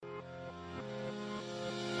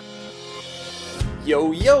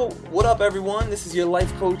Yo, yo, what up everyone? This is your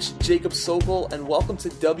life coach, Jacob Sokol, and welcome to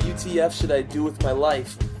WTF Should I Do With My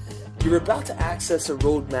Life? You're about to access a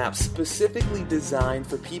roadmap specifically designed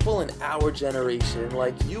for people in our generation,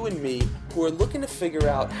 like you and me, who are looking to figure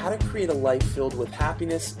out how to create a life filled with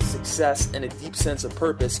happiness, success, and a deep sense of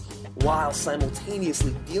purpose, while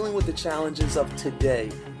simultaneously dealing with the challenges of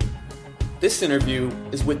today. This interview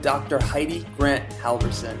is with Dr. Heidi Grant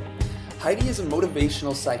Halverson. Heidi is a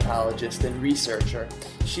motivational psychologist and researcher.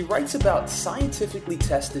 She writes about scientifically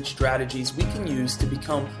tested strategies we can use to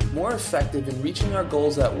become more effective in reaching our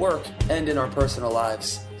goals at work and in our personal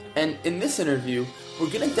lives. And in this interview,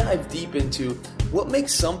 we're going to dive deep into what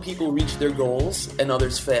makes some people reach their goals and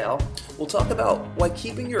others fail. We'll talk about why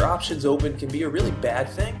keeping your options open can be a really bad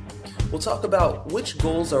thing. We'll talk about which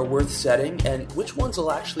goals are worth setting and which ones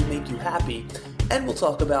will actually make you happy. And we'll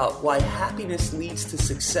talk about why happiness leads to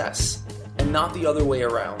success and not the other way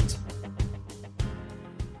around.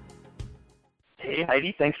 Hey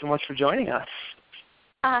Heidi, thanks so much for joining us.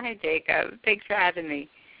 Hi Jacob, thanks for having me.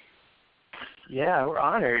 Yeah, we're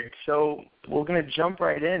honored. So we're going to jump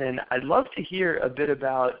right in, and I'd love to hear a bit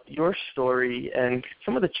about your story and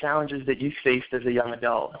some of the challenges that you faced as a young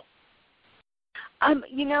adult.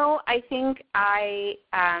 I think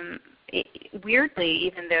weirdly,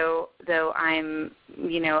 even though I'm,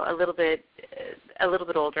 a little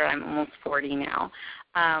bit older, I'm almost 40 now.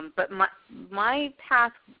 But my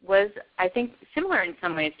path was, I think, similar in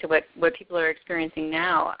some ways to what people are experiencing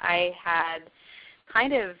now. I had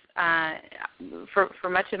kind of, for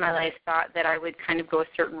much of my life, thought that I would kind of go a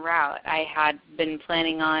certain route. I had been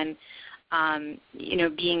planning on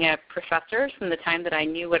being a professor from the time that I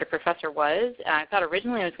knew what a professor was. I thought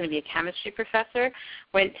originally I was going to be a chemistry professor,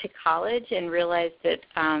 went to college and realized that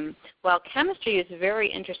while chemistry is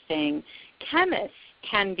very interesting, chemists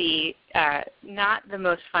can be not the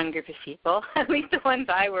most fun group of people. At least the ones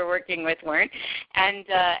I were working with weren't. And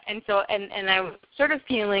I was sort of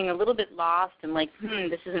feeling a little bit lost and like,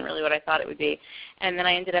 this isn't really what I thought it would be. And then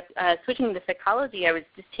I ended up switching to psychology. I was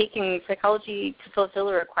just taking psychology to fulfill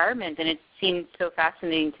a requirement, and it seemed so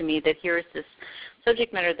fascinating to me that here's this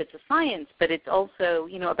subject matter that's a science, but it's also,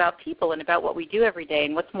 about people and about what we do every day,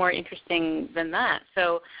 and what's more interesting than that.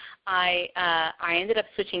 So I ended up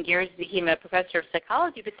switching gears, became a professor of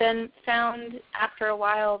psychology, but then found after a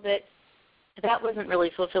while that wasn't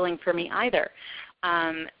really fulfilling for me either.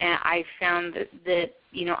 And I found that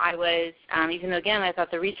I was, even though, again, I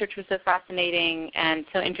thought the research was so fascinating and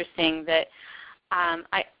so interesting, that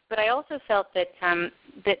but I also felt that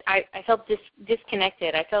I felt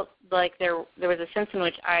disconnected. I felt like there was a sense in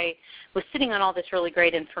which I was sitting on all this really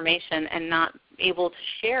great information and not able to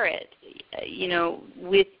share it,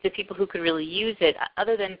 with the people who could really use it,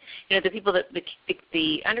 other than, the people that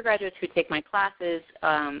the undergraduates who would take my classes,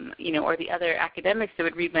 or the other academics that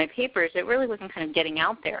would read my papers. It really wasn't kind of getting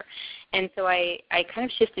out there. And so I kind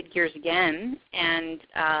of shifted gears again and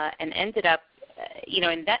ended up,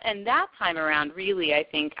 in that time around, really, I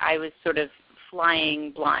think I was sort of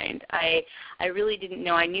flying blind. I really didn't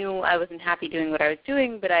know. I knew I wasn't happy doing what I was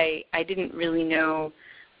doing, but I didn't really know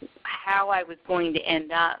how I was going to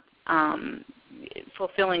end up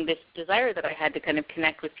fulfilling this desire that I had to kind of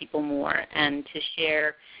connect with people more and to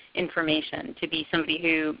share information, to be somebody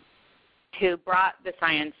who brought the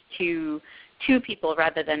science to people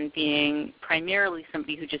rather than being primarily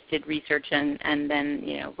somebody who just did research and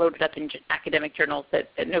then wrote it up in academic journals that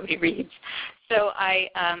nobody reads. So I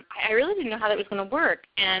really didn't know how that was going to work,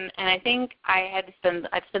 and I think I've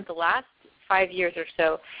spent the last 5 years or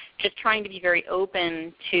so just trying to be very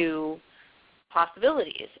open to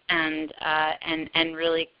possibilities and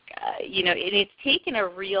really it's taken a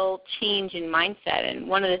real change in mindset. And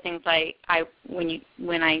one of the things when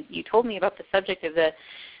you told me about the subject of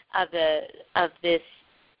this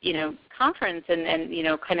conference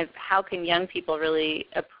and kind of how can young people really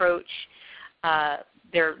approach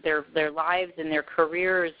their lives and their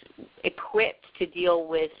careers equipped to deal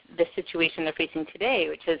with the situation they're facing today,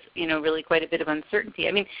 which is really quite a bit of uncertainty.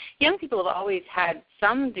 I mean, young people have always had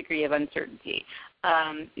some degree of uncertainty.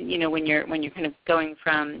 When you're kind of going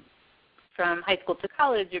from high school to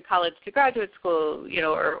college, or college to graduate school,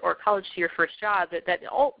 or college to your first job,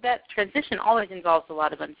 that transition always involves a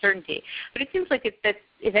lot of uncertainty. But it seems like that,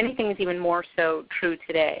 if anything, is even more so true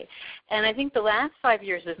today. And I think the last 5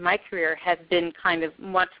 years of my career have been kind of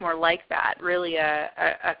much more like that, really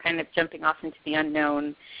a kind of jumping off into the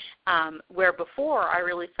unknown, where before I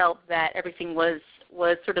really felt that everything was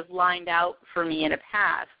sort of lined out for me in a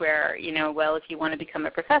path where, well, if you want to become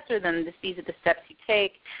a professor, then these are the steps you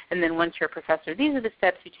take, and then once you're a professor, these are the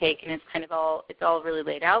steps you take, and it's all really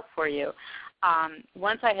laid out for you.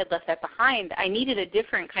 once I had left that behind, I needed a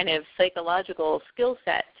different kind of psychological skill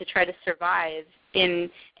set to try to survive in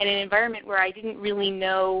an environment where I didn't really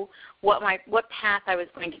know what path I was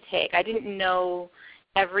going to take. I didn't know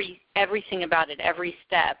everything about it, every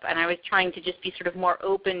step, and I was trying to just be sort of more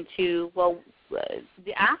open to,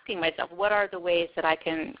 asking myself, what are the ways that I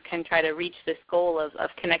can try to reach this goal of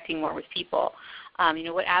connecting more with people?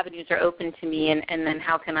 What avenues are open to me, and then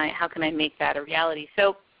how can I make that a reality?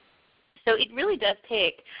 So it really does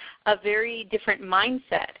take a very different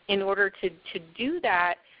mindset in order to do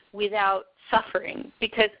that without suffering,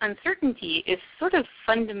 because uncertainty is sort of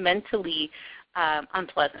fundamentally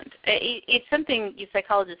unpleasant. It's something you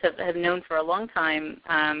psychologists have known for a long time.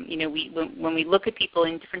 When we look at people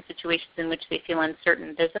in different situations in which they feel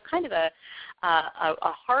uncertain, there's a kind of a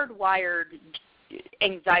hardwired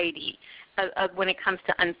anxiety when it comes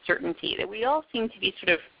to uncertainty, that we all seem to be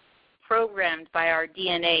sort of programmed by our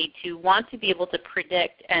DNA to want to be able to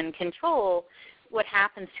predict and control what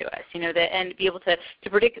happens to us, and be able to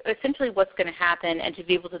predict essentially what's going to happen, and to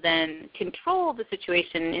be able to then control the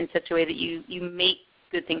situation in such a way that you make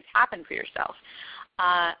good things happen for yourself.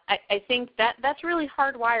 I think that's really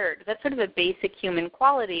hardwired. That's sort of a basic human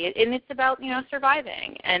quality, and it's about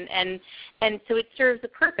surviving, and so it serves a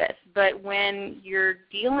purpose. But when you're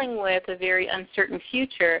dealing with a very uncertain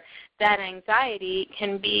future, that anxiety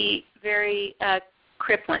can be very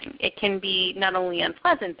crippling. It can be not only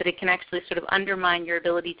unpleasant, but it can actually sort of undermine your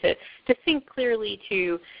ability to think clearly,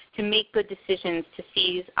 to make good decisions, to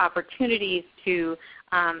seize opportunities, to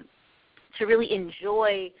really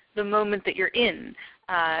enjoy the moment that you're in,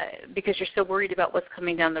 because you're so worried about what's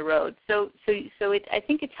coming down the road. So I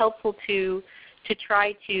think it's helpful to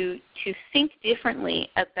try to think differently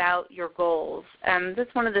about your goals.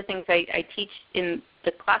 That's one of the things I teach in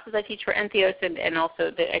the classes I teach for Entheos, and also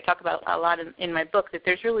that I talk about a lot in my book, that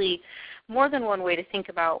there's really more than one way to think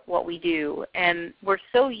about what we do. And we're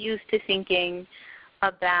so used to thinking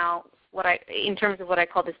about in terms of what I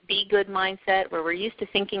call this be good mindset, where we're used to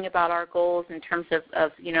thinking about our goals in terms of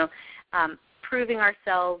proving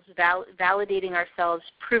ourselves, validating ourselves,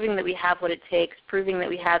 proving that we have what it takes, proving that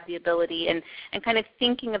we have the ability, and kind of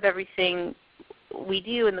thinking of everything we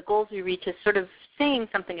do and the goals we reach as sort of saying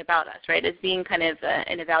something about us, right, as being kind of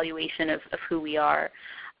an evaluation of who we are,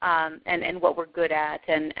 and what we're good at.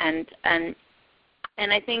 And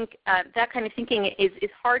I think that kind of thinking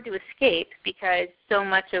is hard to escape, because so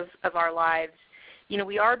much of our lives,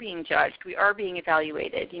 we are being judged. We are being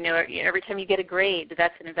evaluated. Every time you get a grade,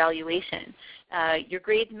 that's an evaluation. Your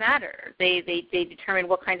grades matter. They determine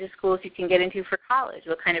what kinds of schools you can get into for college,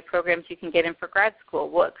 what kind of programs you can get in for grad school,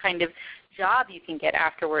 what kind of job you can get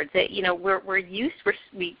afterwards. We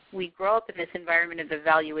grow up in this environment of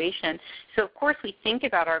evaluation. So of course we think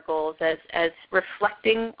about our goals as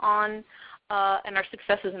reflecting on and our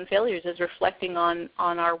successes and failures as reflecting on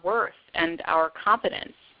our worth and our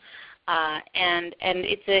competence. And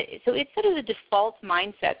it's sort of the default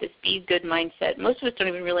mindset, this be good mindset. Most of us don't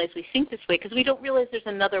even realize we think this way, because we don't realize there's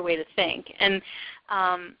another way to think. And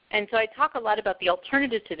so I talk a lot about the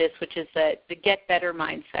alternative to this, which is the get better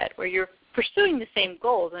mindset, where you're pursuing the same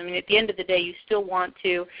goals. I mean, at the end of the day, you still want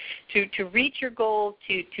to reach your goals,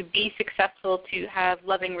 to be successful, to have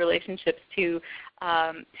loving relationships, to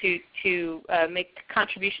make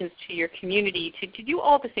contributions to your community, to do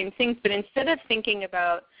all the same things. But instead of thinking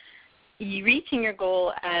about reaching your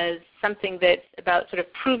goal as something that's about sort of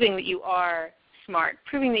proving that you are smart,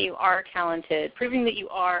 proving that you are talented, proving that you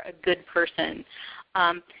are a good person,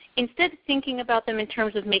 instead thinking about them in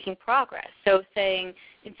terms of making progress. So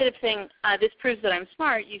instead of saying, this proves that I'm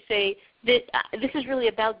smart, you say, this is really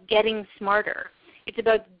about getting smarter. It's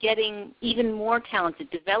about getting even more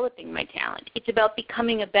talented, developing my talent. It's about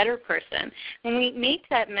becoming a better person. When we make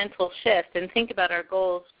that mental shift and think about our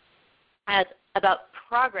goals as about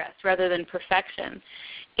progress rather than perfection,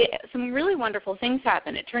 some really wonderful things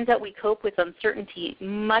happen. It turns out we cope with uncertainty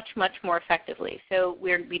much, much more effectively. So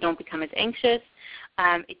we don't become as anxious.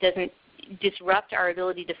 It doesn't disrupt our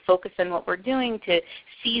ability to focus on what we're doing, to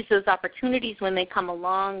seize those opportunities when they come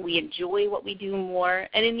along. We enjoy what we do more.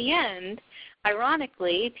 And in the end,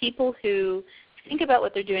 ironically, people who think about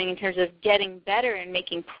what they're doing in terms of getting better and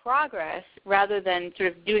making progress rather than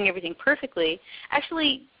sort of doing everything perfectly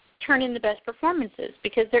actually turn in the best performances,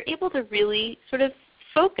 because they're able to really sort of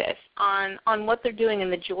focus on what they're doing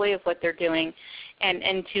and the joy of what they're doing,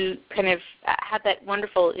 and to kind of have that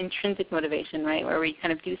wonderful intrinsic motivation, right, where we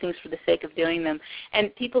kind of do things for the sake of doing them.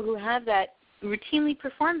 And people who have that routinely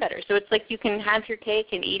perform better. So it's like you can have your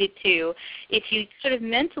cake and eat it too if you sort of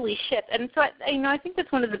mentally shift. And so I think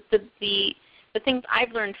that's one of the the things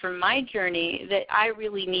I've learned from my journey that I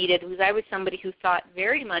really needed was I was somebody who thought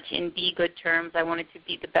very much in be good terms. I wanted to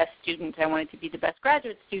be the best student. I wanted to be the best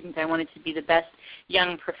graduate student. I wanted to be the best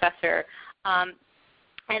young professor.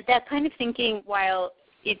 And that kind of thinking, while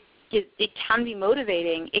it can be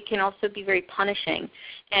motivating, it can also be very punishing.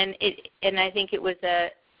 And I think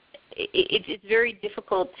it's very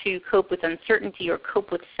difficult to cope with uncertainty or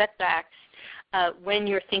cope with setbacks when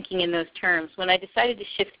you're thinking in those terms. When I decided to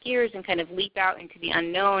shift gears and kind of leap out into the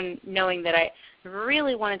unknown, knowing that I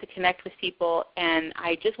really wanted to connect with people and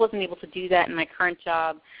I just wasn't able to do that in my current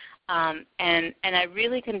job, and I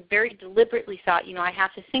really kind of very deliberately thought, I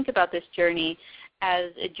have to think about this journey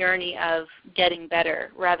as a journey of getting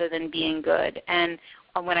better rather than being good. And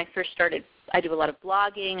when I first started, I do a lot of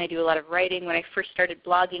blogging, I do a lot of writing. When I first started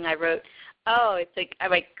blogging, I wrote, it's like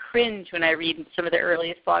I cringe when I read some of the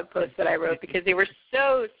earliest blog posts that I wrote because they were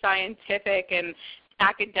so scientific and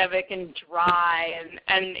academic and dry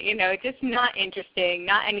and just not interesting,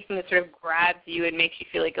 not anything that sort of grabs you and makes you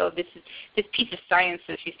feel like, this piece of science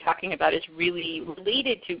that she's talking about is really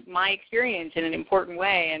related to my experience in an important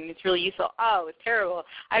way and it's really useful. It's terrible.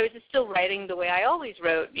 I was just still writing the way I always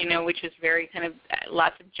wrote, which was very kind of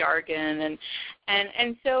lots of jargon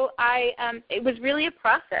and so it was really a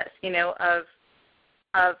process,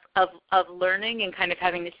 of learning and kind of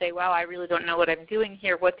having to say, wow, I really don't know what I'm doing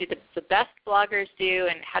here. What do the best bloggers do,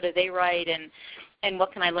 and how do they write, and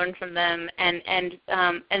what can I learn from them? And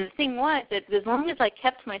the thing was that as long as I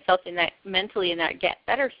kept myself in that mentally in that get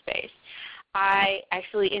better space, I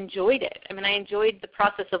actually enjoyed it. I mean, I enjoyed the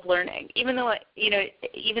process of learning, even though I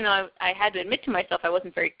had to admit to myself I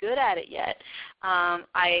wasn't very good at it yet.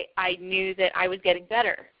 I knew that I was getting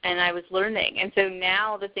better and I was learning, and so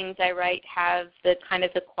now the things I write have the kind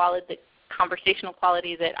of the conversational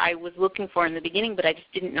quality that I was looking for in the beginning, but I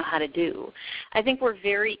just didn't know how to do. I think we're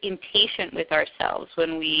very impatient with ourselves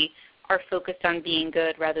when we are focused on being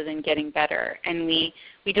good rather than getting better, and we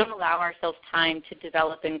don't allow ourselves time to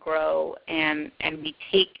develop and grow, and we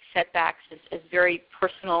take setbacks as very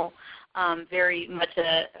personal, very much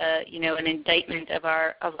an indictment of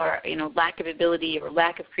our lack of ability or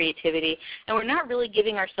lack of creativity, and we're not really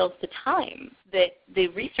giving ourselves the time that the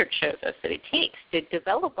research shows us that it takes to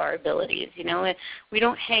develop our abilities. And we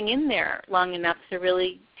don't hang in there long enough to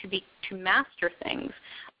master things.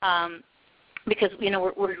 Because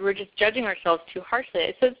we're just judging ourselves too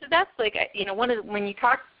harshly. So that's like when you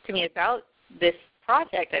talk to me about this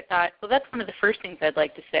project, I thought, well, that's one of the first things I'd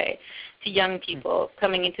like to say to young people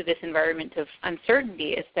coming into this environment of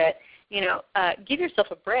uncertainty is that give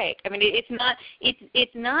yourself a break. I mean, it's not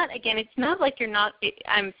like you're not.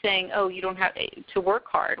 I'm saying, you don't have to work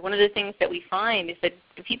hard. One of the things that we find is that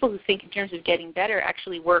the people who think in terms of getting better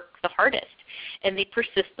actually work the hardest, and they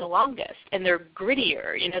persist the longest, and they're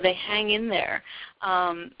grittier. They hang in there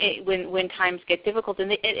when times get difficult,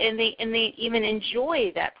 and they even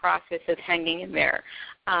enjoy that process of hanging in there,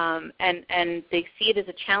 and they see it as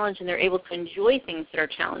a challenge, and they're able to enjoy things that are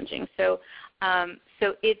challenging. So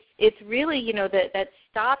it's really that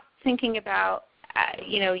stop thinking about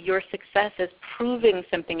your success as proving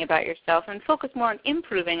something about yourself and focus more on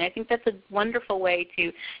improving. I think that's a wonderful way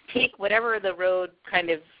to take whatever the road kind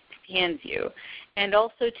of hands you, and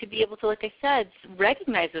also to be able to, like I said,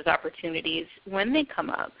 recognize those opportunities when they come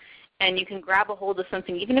up. And you can grab a hold of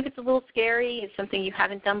something, even if it's a little scary, it's something you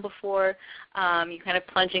haven't done before, you're kind of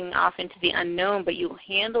plunging off into the unknown, but you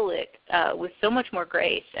handle it with so much more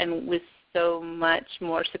grace and with so much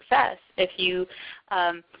more success if you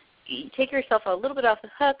take yourself a little bit off the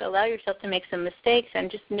hook, allow yourself to make some mistakes, and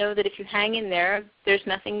just know that if you hang in there, there's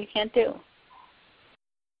nothing you can't do.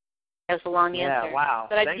 That was a long answer. Yeah, wow.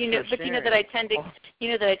 But you know that I tend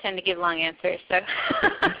to give long answers. So.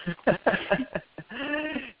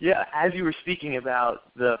 Yeah, as you were speaking about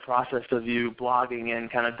the process of you blogging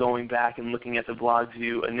and kind of going back and looking at the blogs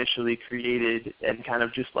you initially created and kind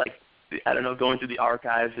of just like, I don't know, going through the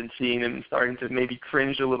archives and seeing them and starting to maybe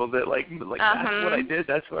cringe a little bit, like that's what I did,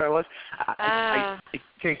 that's where I was. I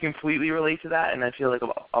can completely relate to that, and I feel like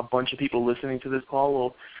a bunch of people listening to this call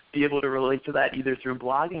will be able to relate to that either through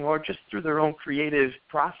blogging or just through their own creative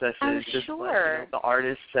processes. Just sure. Like, the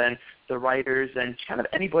artists and the writers and kind of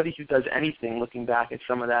anybody who does anything, looking back at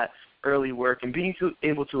some of that early work and being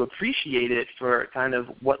able to appreciate it for kind of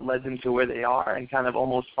what led them to where they are and kind of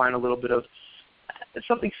almost find a little bit of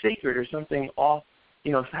something sacred or something awe,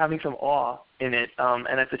 having some awe in it, and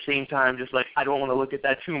at the same time, just like I don't want to look at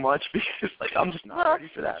that too much because like I'm just not ready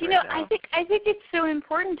for that right now. I think it's so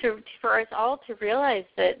important for us all to realize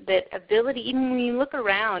that ability, even when you look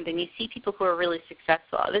around and you see people who are really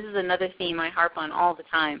successful. This is another theme I harp on all the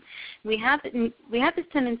time. We have this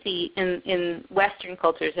tendency in Western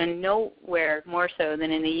cultures, and nowhere more so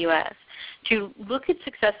than in the U.S., to look at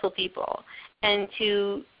successful people and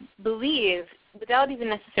to believe, without even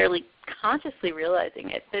necessarily consciously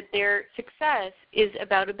realizing it, that their success is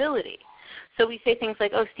about ability. So we say things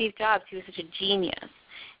like, oh, Steve Jobs, he was such a genius,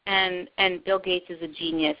 and Bill Gates is a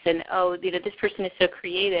genius, and this person is so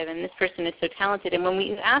creative, and this person is so talented. And when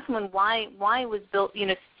we ask someone why was Bill,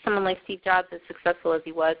 someone like Steve Jobs as successful as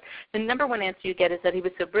he was, the number one answer you get is that he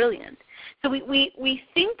was so brilliant. So we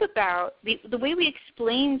think about the way we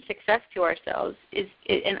explain success to ourselves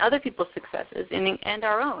and other people's successes and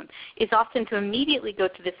our own is often to immediately go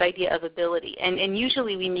to this idea of ability. And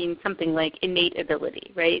usually we mean something like innate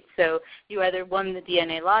ability, right? So you either won the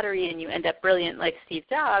DNA lottery and you end up brilliant like Steve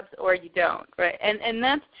Jobs, or you don't, right? And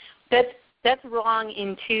that's wrong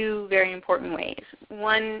in two very important ways.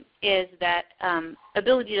 One is that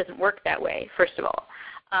ability doesn't work that way, first of all.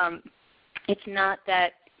 It's not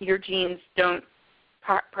that your genes don't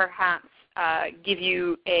perhaps give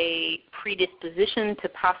you a predisposition to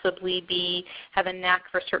possibly have a knack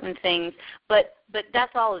for certain things, but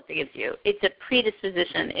that's all it gives you. It's a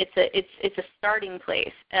predisposition. It's a starting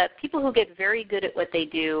place. People who get very good at what they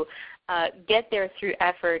do get there through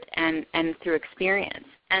effort and through experience,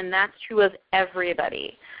 and that's true of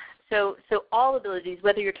everybody. So all abilities,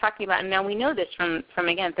 whether you're talking about, and now we know this from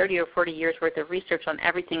again 30 or 40 years worth of research on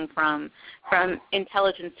everything from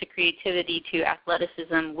intelligence to creativity to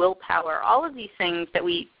athleticism, willpower, all of these things that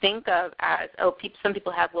we think of as, some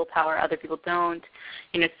people have willpower, other people don't.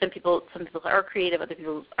 Some people are creative, other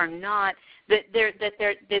people are not. That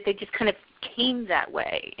they just kind of came that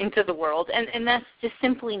way into the world, and that's just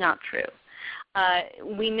simply not true.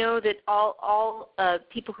 We know that all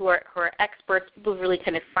people who are experts, people who really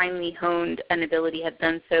kind of finely honed an ability, have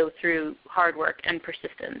done so through hard work and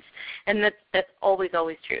persistence, and that's always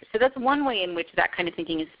true. So that's one way in which that kind of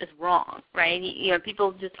thinking is wrong, right?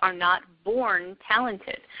 People just are not born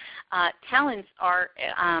talented. Talents are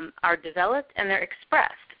developed and they're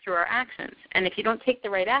expressed through our actions, and if you don't take the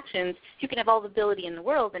right actions, you can have all the ability in the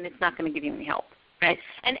world, and it's not going to give you any help. Right?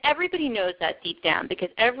 And everybody knows that deep down, because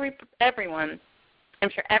everyone, I'm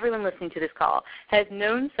sure everyone listening to this call, has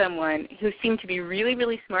known someone who seemed to be really,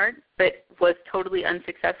 really smart but was totally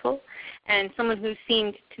unsuccessful, and someone who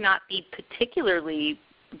seemed to not be particularly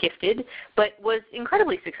gifted but was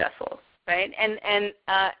incredibly successsul. Right? And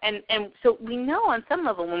so we know on some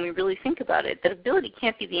level, when we really think about it, that ability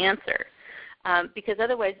can't be the answer. Because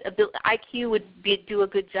otherwise IQ would do a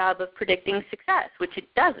good job of predicting success, which it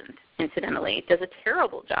doesn't, incidentally. It does a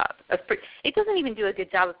terrible job. It doesn't even do a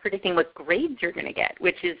good job of predicting what grades you're going to get,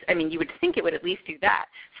 which is, you would think it would at least do that.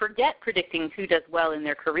 Forget predicting who does well in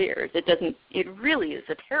their careers. It really is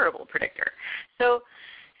a terrible predictor. So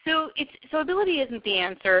ability isn't the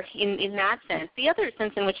answer in that sense. The other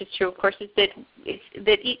sense in which it's true, of course, is that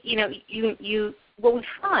what we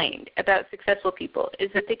find about successful people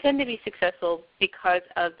is that they tend to be successful because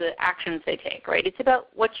of the actions they take, right? It's about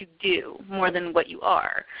what you do more than what you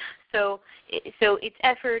are. So it's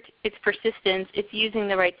effort, it's persistence, it's using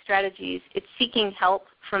the right strategies, it's seeking help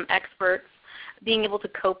from experts, being able to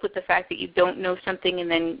cope with the fact that you don't know something,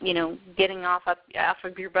 and then getting off of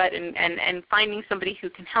your butt and finding somebody who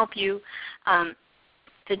can help you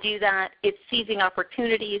to do that. It's seizing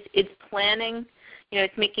opportunities. It's planning.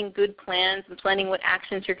 It's making good plans and planning what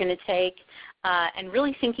actions you're going to take, and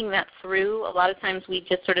really thinking that through. A lot of times we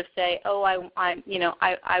just sort of say,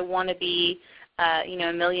 I want to be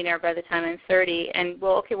a millionaire by the time I'm 30, and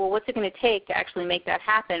what's it going to take to actually make that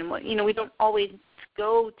happen? We don't always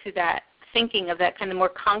go to that thinking of that kind of more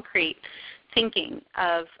concrete thinking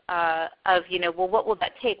of what will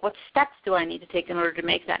that take? What steps do I need to take in order to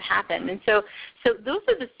make that happen? And so those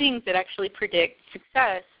are the things that actually predict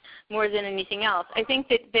success more than anything else. I think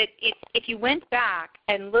that if you went back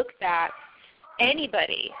and looked at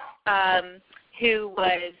anybody who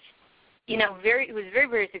was very,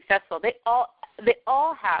 very successful, they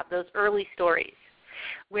all have those early stories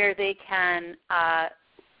where they can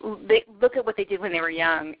they look at what they did when they were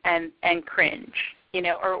young and cringe,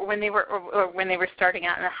 or when they were starting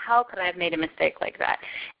out, and how could I have made a mistake like that?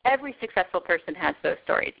 Every successful person has those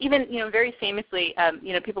stories. Even, very famously,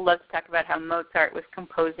 people love to talk about how Mozart was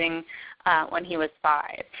composing when he was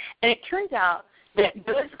 5. And it turns out that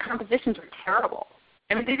those compositions were terrible.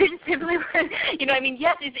 I mean, they just simply weren't, I mean,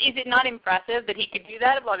 yes, is it not impressive that he could do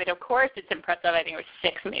that? Well, I mean, of course it's impressive. I think it was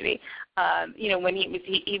 6 maybe, when he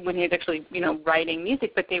was actually, writing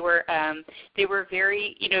music, but they were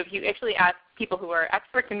very, if you actually ask people who are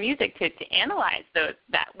experts in music to analyze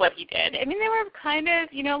what he did, I mean, they were kind of,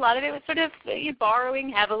 a lot of it was sort of borrowing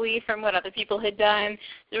heavily from what other people had done.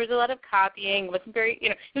 There was a lot of copying. It wasn't very,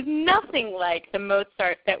 it was nothing like the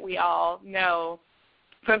Mozart that we all know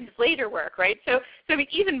from his later work, right? So I mean,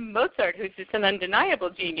 even Mozart, who's just an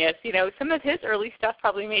undeniable genius, some of his early stuff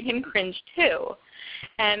probably made him cringe too.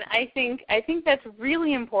 And I think that's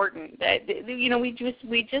really important. That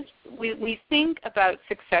we think about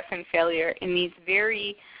success and failure in these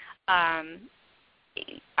very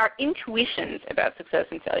our intuitions about success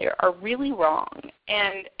and failure are really wrong.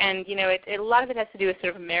 And a lot of it has to do with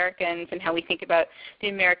sort of Americans and how we think about the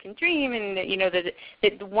American dream. And,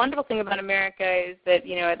 the wonderful thing about America is that,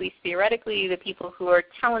 at least theoretically, the people who are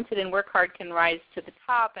talented and work hard can rise to the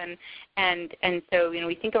top. And so,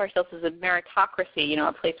 we think of ourselves as a meritocracy,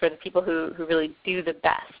 a place where the people who really do the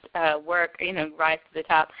best work, rise to the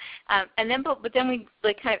top. But then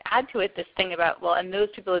we kind of add to it this thing about, well, and those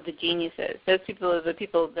people are the geniuses. Those people are the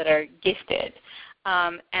people that are gifted.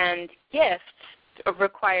 And gifts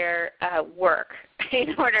require work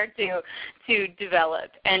in order to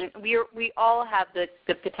develop. And we all have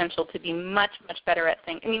the potential to be much, much better at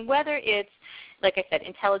things. I mean, whether it's, like I said,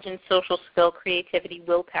 intelligence, social skill, creativity,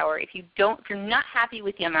 willpower, if you're not happy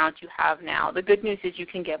with the amount you have now, the good news is you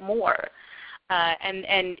can get more. And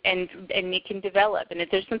it can develop. And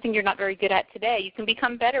if there's something you're not very good at today, you can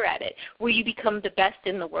become better at it. Will you become the best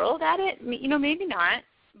in the world at it? Maybe not.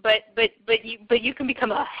 But you can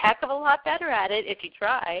become a heck of a lot better at it if you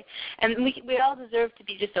try. And we all deserve to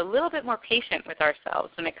be just a little bit more patient with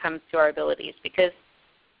ourselves when it comes to our abilities, because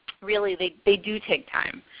really they do take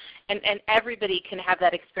time. And everybody can have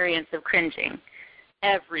that experience of cringing.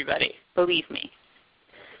 Everybody, believe me.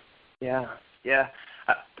 Yeah.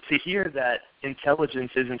 To hear that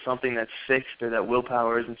intelligence isn't something that's fixed, or that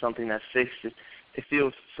willpower isn't something that's fixed, it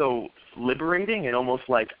feels so liberating and almost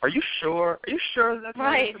like, are you sure that's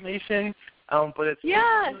right information? But it's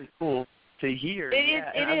really cool to hear. It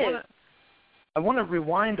is. I want to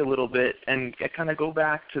rewind a little bit and kind of go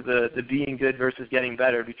back to the being good versus getting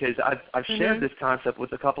better, because I've shared this concept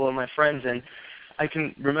with a couple of my friends, and I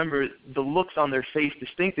can remember the looks on their face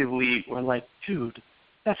distinctively were like, dude,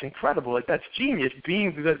 that's incredible. Like, that's genius,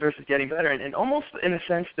 being good versus getting better. And almost in a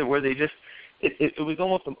sense that where they just, it was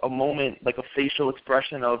almost a moment, like a facial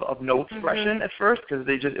expression of no expression at first, because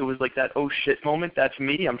it was like that, oh shit moment, that's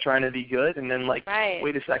me, I'm trying to be good. And then like,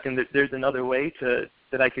 wait a second, there's another way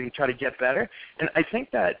that I can try to get better. And I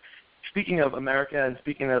think that, speaking of America and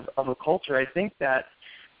speaking of a culture, I think that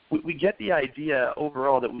we get the idea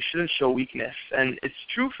overall that we shouldn't show weakness, and it's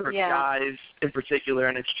true for guys in particular,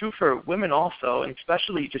 and it's true for women also, and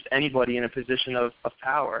especially just anybody in a position of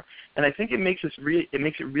power. And I think it makes it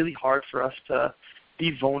really hard for us to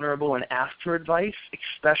be vulnerable and ask for advice,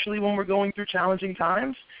 especially when we're going through challenging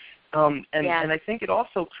times. And I think it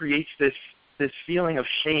also creates this feeling of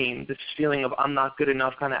shame, this feeling of I'm not good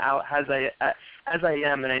enough, kind of out as I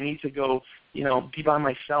am, and I need to go, be by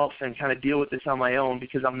myself and kind of deal with this on my own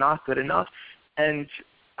because I'm not good enough. And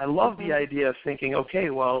I love the idea of thinking, okay,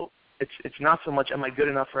 well, it's not so much am I good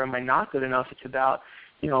enough or am I not good enough. It's about,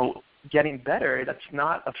 getting better. That's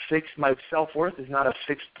not a fixed, my self-worth is not a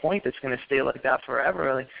fixed point that's going to stay like that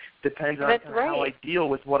forever. It depends on how I deal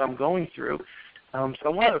with what I'm going through. So I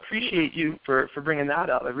want to appreciate you for bringing that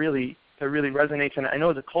up. It really resonates, and I know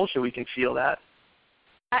as a culture we can feel that.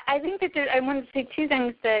 I think that I wanted to say two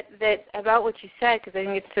things that about what you said, because I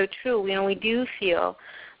think it's so true. We do feel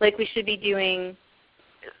like we should be doing.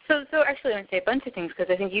 So actually, I want to say a bunch of things,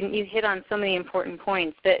 because I think you hit on so many important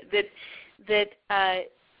points that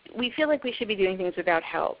we feel like we should be doing things without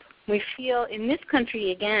help. We feel in this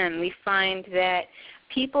country, again, we find that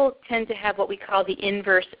people tend to have what we call the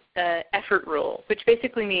inverse effort rule, which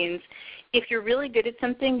basically means if you're really good at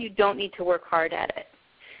something, you don't need to work hard at it.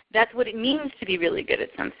 That's what it means to be really good at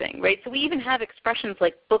something, right? So we even have expressions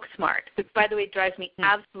like book smart, which, by the way, drives me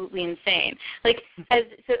absolutely insane.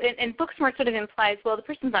 And book smart sort of implies, well, the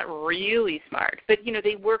person's not really smart, but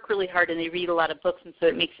they work really hard and they read a lot of books, and so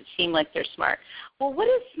it makes it seem like they're smart. Well, what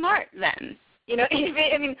is smart then?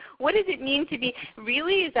 I mean, what does it mean to be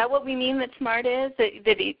really? Is that what we mean that smart is?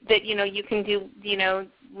 That you can do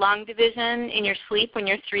long division in your sleep when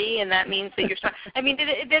you're 3, and that means that you're smart. I mean,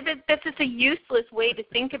 that's just a useless way to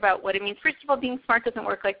think about what it means. First of all, being smart doesn't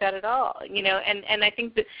work like that at all, and I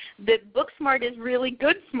think that book smart is really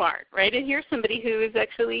good smart, right? And here's somebody who is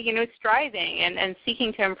actually, striving and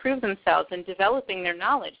seeking to improve themselves and developing their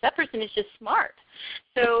knowledge. That person is just smart.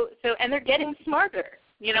 So and they're getting smarter,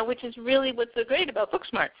 which is really what's so great about book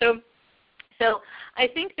smart. So I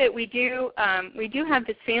think that we do have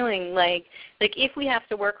this feeling like if we have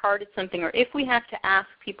to work hard at something, or if we have to ask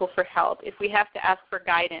people for help, if we have to ask for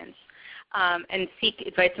guidance and seek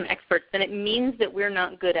advice from experts, then it means that we're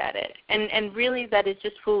not good at it. And really that is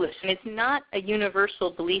just foolish. And it's not a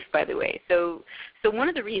universal belief, by the way. So one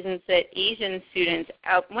of the reasons that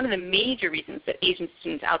one of the major reasons that Asian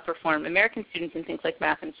students outperform American students in things like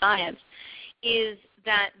math and science is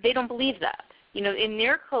that they don't believe that. In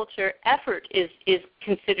their culture, effort is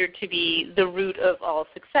considered to be the root of all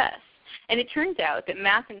success. And it turns out that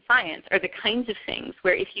math and science are the kinds of things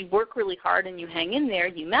where if you work really hard and you hang in there,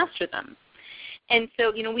 you master them. And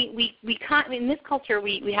so, we can't, in this culture,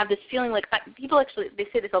 we have this feeling like people actually, they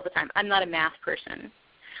say this all the time, I'm not a math person.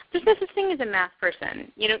 There's no such thing as a math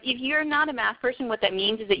person. If you're not a math person, what that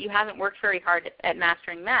means is that you haven't worked very hard at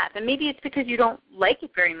mastering math, and maybe it's because you don't like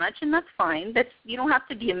it very much, and that's fine. You don't have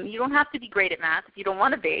to be great at math if you don't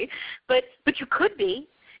want to be, but you could be.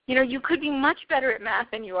 You could be much better at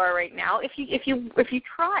math than you are right now if you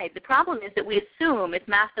tried. The problem is that we assume if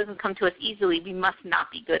math doesn't come to us easily, we must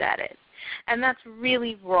not be good at it, and that's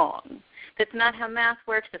really wrong. That's not how math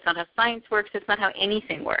works. That's not how science works. That's not how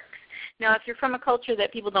anything works. Now, if you're from a culture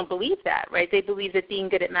that people don't believe that, right, they believe that being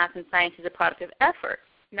good at math and science is a product of effort,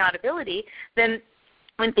 not ability, then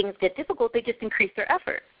when things get difficult, they just increase their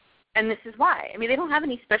effort. And this is why. I mean, they don't have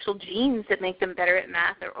any special genes that make them better at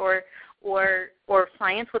math or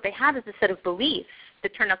science. What they have is a set of beliefs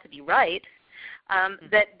that turn out to be right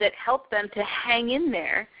that help them to hang in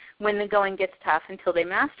there when the going gets tough until they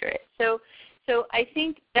master it. So I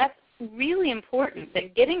think that's really important,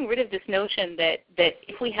 that getting rid of this notion that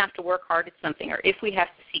if we have to work hard at something or if we have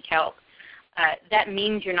to seek help, that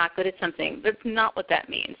means you're not good at something. That's not what that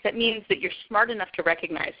means. That means that you're smart enough to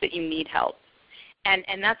recognize that you need help, and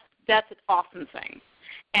that's an awesome thing.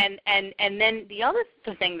 And then the other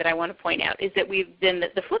thing that I want to point out is that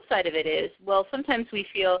the flip side of it is, well, sometimes we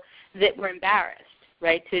feel that we're embarrassed,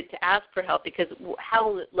 right, to ask for help because how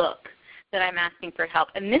will it look that I'm asking for help?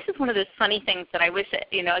 And this is one of those funny things that I wish,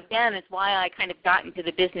 again, is why I kind of got into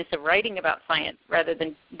the business of writing about science rather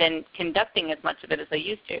than conducting as much of it as I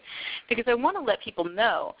used to, because I want to let people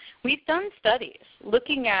know we've done studies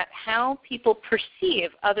looking at how people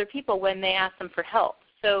perceive other people when they ask them for help.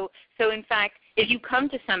 So in fact, if you come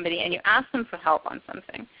to somebody and you ask them for help on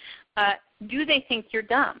something, do they think you're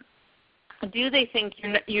dumb? Do they think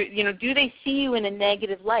do they see you in a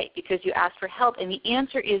negative light because you asked for help? And the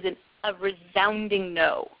answer is a resounding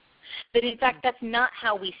no. That in fact, that's not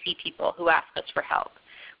how we see people who ask us for help.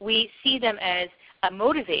 We see them as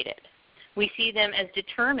motivated. We see them as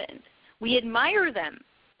determined. We admire them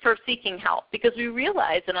for seeking help because we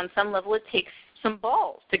realize that on some level it takes some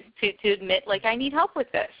balls to admit, like, I need help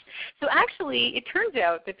with this. So actually, it turns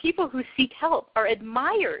out that people who seek help are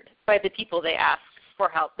admired by the people they ask for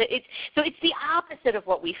help. So it's the opposite of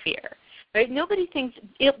what we fear. Right? Nobody thinks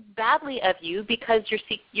badly of you because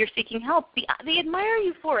you're seeking help. They admire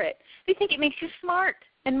you for it. They think it makes you smart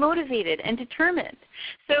and motivated and determined.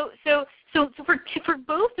 So for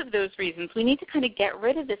both of those reasons, we need to kind of get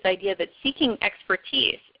rid of this idea that seeking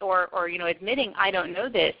expertise or admitting I don't know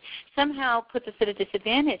this somehow puts us at a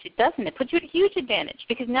disadvantage. It doesn't. It puts you at a huge advantage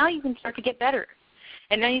because now you can start to get better.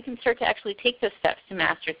 And now you can start to actually take those steps to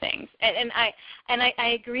master things. And I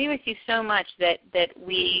agree with you so much that there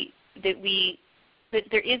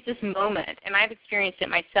is this moment, and I've experienced it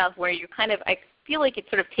myself, where you're kind of, I feel like it's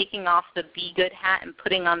sort of taking off the be good hat and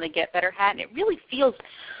putting on the get better hat, and it really feels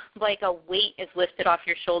like a weight is lifted off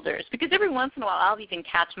your shoulders. Because every once in a while I'll even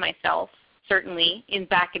catch myself, certainly,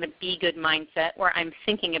 back in a be good mindset where I'm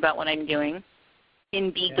thinking about what I'm doing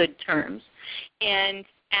in be good terms. And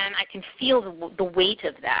I can feel the weight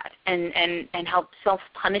of that and how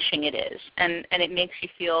self-punishing it is. And it makes you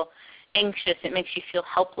feel anxious. It makes you feel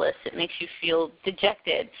helpless. It makes you feel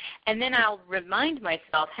dejected. And then I'll remind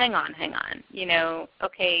myself, hang on.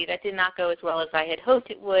 Okay, that did not go as well as I had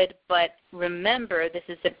hoped it would, but remember, this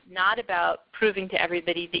is not about proving to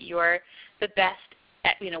everybody that you're the best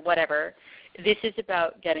at, whatever. This is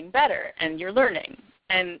about getting better, and you're learning.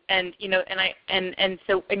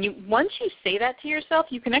 Once you say that to yourself,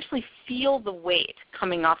 you can actually feel the weight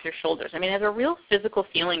coming off your shoulders. I mean, it has a real physical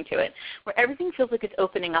feeling to it, where everything feels like it's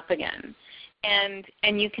opening up again,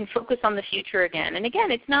 and you can focus on the future again. And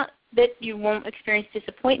again, it's not that you won't experience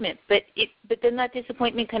disappointment, but then that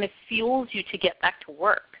disappointment kind of fuels you to get back to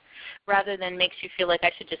work, rather than makes you feel like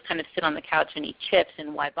I should just kind of sit on the couch and eat chips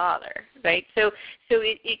and why bother, right? So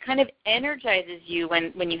it kind of energizes you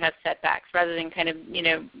when you have setbacks, rather than kind of,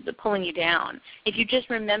 pulling you down. If you just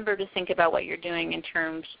remember to think about what you're doing in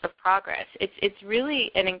terms of progress, it's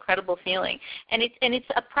really an incredible feeling. And it's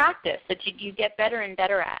a practice that you get better and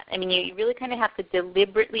better at. I mean, you really kind of have to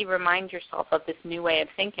deliberately remind yourself of this new way of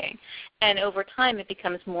thinking. And over time, it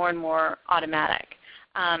becomes more and more automatic.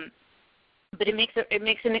 But it makes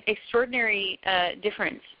an extraordinary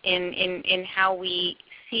difference in how we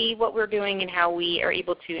see what we're doing and how we are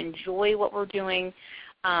able to enjoy what we're doing,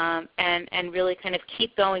 and really kind of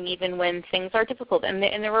keep going even when things are difficult. And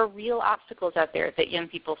there are real obstacles out there that young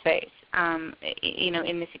people face.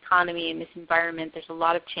 In this economy, in this environment, there's a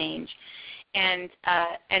lot of change, and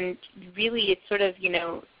really it's sort of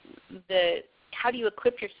how do you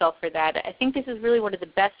equip yourself for that? I think this is really one of the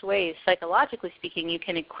best ways, psychologically speaking, you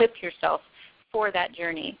can equip yourself for that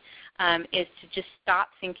journey, is to just stop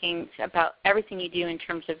thinking about everything you do in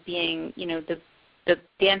terms of being, the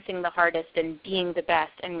dancing the hardest and being the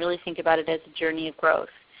best, and really think about it as a journey of growth.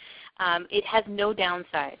 It has no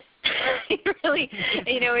downside. Really,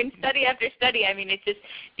 in study after study, I mean, it's just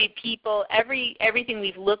the people, everything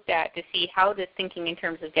we've looked at to see how does thinking in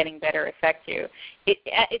terms of getting better affect you.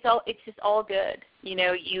 It's just all good.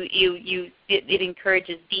 It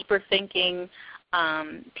encourages deeper thinking.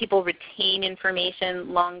 People retain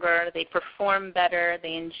information longer. They perform better.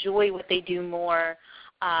 They enjoy what they do more.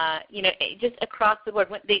 Just across the board.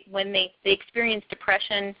 When they experience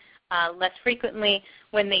depression less frequently.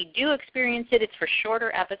 When they do experience it, it's for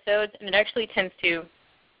shorter episodes, and it actually tends to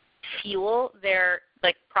fuel their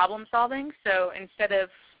problem solving. So instead of,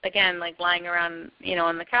 again, lying around,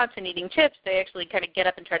 on the couch and eating chips, they actually kind of get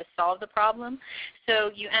up and try to solve the problem.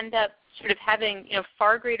 So you end up sort of having,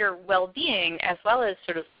 far greater well-being as well as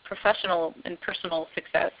sort of professional and personal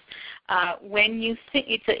success. When you think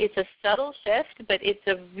it's a subtle shift, but it's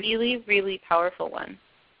a really, really powerful one.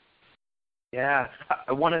 Yeah,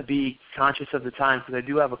 I want to be conscious of the time because I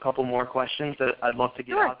do have a couple more questions that I'd love to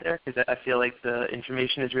get out there because I feel like the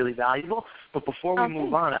information is really valuable. But before we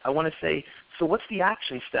move on, I want to say, so what's the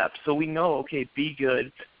action step? So we know, okay, be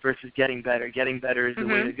good versus getting better. Getting better is the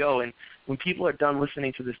way to go. And when people are done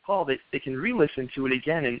listening to this call, they can re-listen to it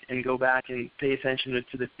again and go back and pay attention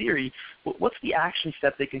to the theory. What's the action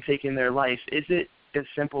step they can take in their life? Is it as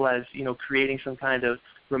simple as, creating some kind of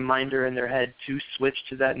reminder in their head to switch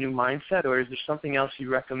to that new mindset, or is there something else you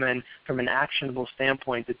recommend from an actionable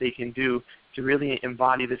standpoint that they can do to really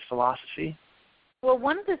embody this philosophy? Well,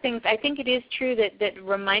 one of the things, I think it is true that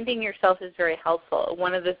reminding yourself is very helpful.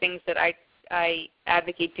 One of the things that I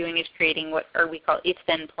advocate doing is creating what we call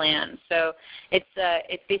if-then plans. So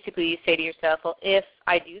it's basically you say to yourself, well, if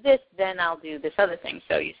I do this, then I'll do this other thing.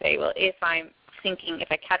 So you say, well, if I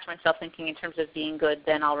catch myself thinking in terms of being good,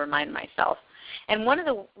 then I'll remind myself. And one of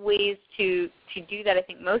the ways to do that, I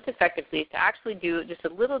think, most effectively is to actually do just a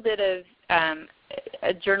little bit of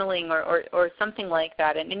journaling or something like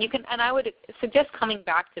that. And you can, and I would suggest coming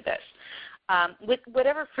back to this with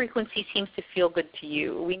whatever frequency seems to feel good to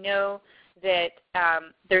you. We know that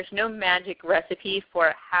there's no magic recipe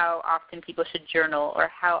for how often people should journal or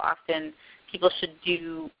how often people should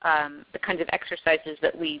do the kinds of exercises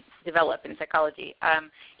that we develop in psychology.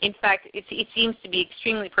 In fact, it seems to be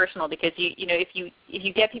extremely personal because if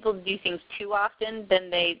you get people to do things too often, then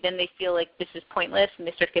they feel like this is pointless and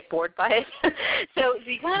they start to get bored by it. So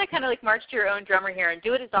you kind of march to your own drummer here and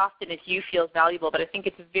do it as often as you feel is valuable. But I think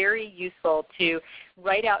it's very useful to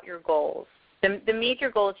write out your goals, the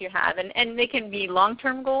major goals you have, and they can be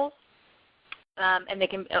long-term goals. And they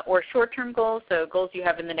can, or short-term goals, so goals you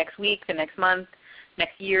have in the next week, the next month,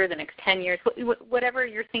 next year, the next 10 years, whatever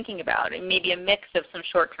you're thinking about. It may be a mix of some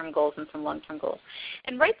short-term goals and some long-term goals.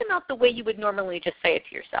 And write them out the way you would normally just say it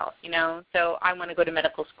to yourself, So I want to go to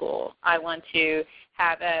medical school. I want to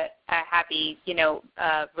have a happy, be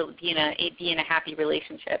in a happy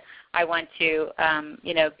relationship. I want to,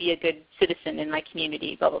 be a good citizen in my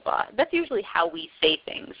community, blah, blah, blah. That's usually how we say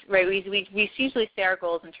things, right? We usually say our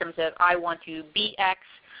goals in terms of I want to be X,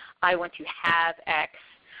 I want to have X,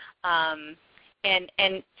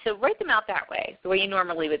 and so write them out that way, the way you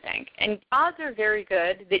normally would think. And odds are very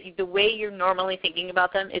good that the way you're normally thinking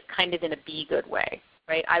about them is kind of in a be good way,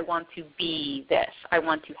 right? I want to be this. I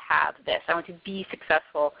want to have this. I want to be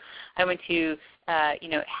successful. I want to,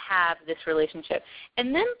 have this relationship.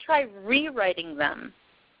 And then try rewriting them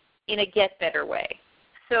in a get better way.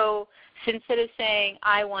 So instead of saying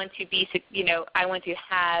I want to be, I want to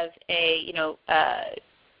have a,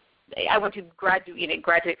 I want to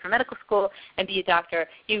graduate from medical school and be a doctor,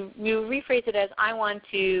 you rephrase it as I want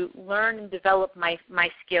to learn and develop my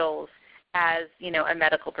skills as a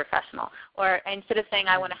medical professional. Or instead of saying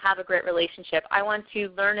I want to have a great relationship, I want to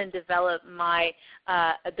learn and develop my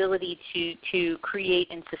ability to create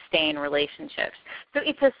and sustain relationships. So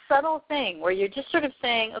it's a subtle thing where you're just sort of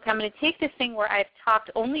saying, okay, I'm going to take this thing where I've talked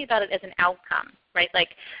only about it as an outcome, right?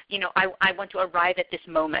 Like, I want to arrive at this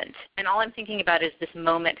moment, and all I'm thinking about is this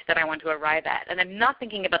moment that I want to arrive at, and I'm not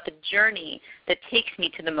thinking about the journey that takes me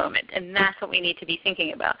to the moment, and that's what we need to be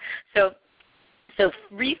thinking about. So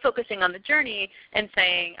refocusing on the journey and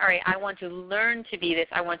saying, all right, I want to learn to be this.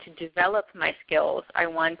 I want to develop my skills. I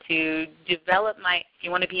want to develop if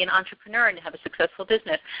you want to be an entrepreneur and have a successful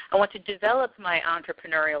business, I want to develop my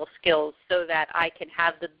entrepreneurial skills so that I can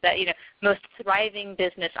have the most thriving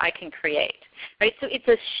business I can create. Right? So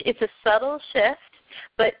it's a subtle shift,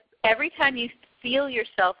 but every time you feel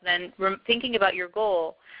yourself then thinking about your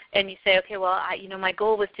goal, and you say, okay, well, my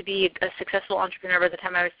goal was to be a successful entrepreneur by the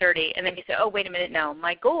time I was 30. And then you say, oh, wait a minute, no.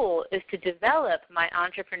 My goal is to develop my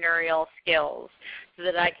entrepreneurial skills so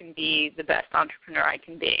that I can be the best entrepreneur I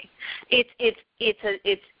can be.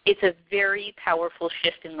 It's a very powerful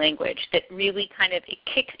shift in language that really kind of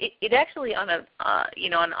it actually on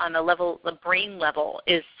a level, the brain level,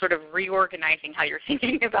 is sort of reorganizing how you're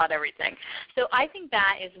thinking about everything. So I think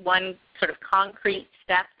that is one sort of concrete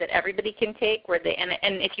step that everybody can take, where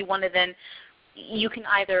and if you want to then, you can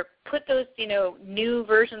either put those new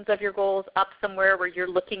versions of your goals up somewhere where you're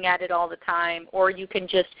looking at it all the time, or you can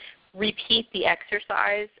just repeat the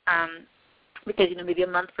exercise because maybe a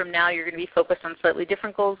month from now you're going to be focused on slightly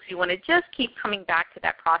different goals. You want to just keep coming back to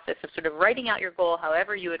that process of sort of writing out your goal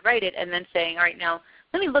however you would write it, and then saying, all right, now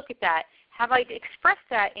let me look at that. Have I expressed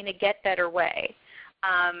that in a get better way?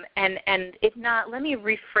 And if not, let me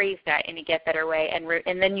rephrase that in a get better way,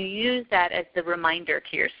 and then you use that as the reminder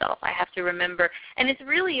to yourself. I have to remember, and it's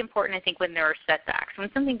really important, I think, when there are setbacks,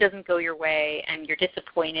 when something doesn't go your way and you're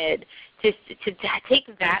disappointed, to take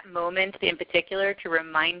that moment in particular to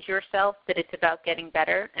remind yourself that it's about getting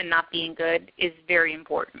better and not being good is very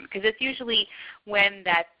important, because it's usually when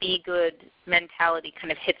that be good mentality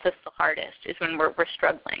kind of hits us the hardest, is when we're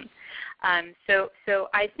struggling. So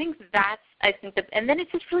I think and then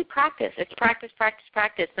it's just really practice. It's practice, practice,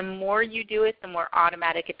 practice. The more you do it, the more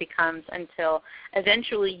automatic it becomes, until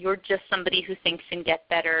eventually you're just somebody who thinks in get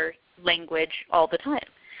better language all the time.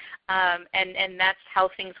 And that's how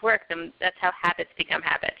things work. That's how habits become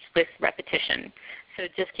habits, with repetition. So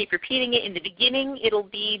just keep repeating it. In the beginning, it'll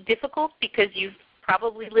be difficult because you've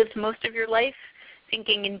probably lived most of your life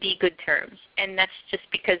thinking in be good terms, and that's just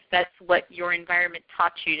because that's what your environment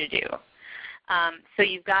taught you to do. So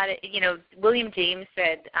you've got to, William James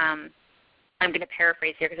said, I'm going to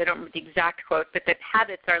paraphrase here because I don't remember the exact quote, but that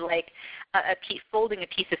habits are like folding a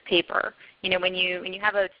piece of paper. When you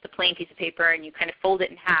have just a plain piece of paper and you kind of fold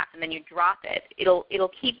it in half and then you drop it,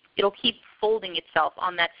 it'll keep folding itself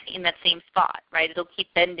in that same spot, right? It'll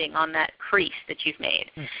keep bending on that crease that you've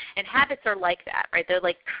made. And habits are like that, right? They're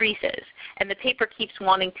like creases, and the paper keeps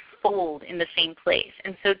wanting to fold in the same place.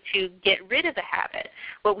 And so to get rid of a habit,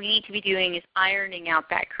 what we need to be doing is ironing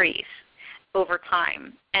out that crease over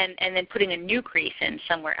time, and then putting a new crease in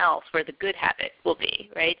somewhere else where the good habit will be,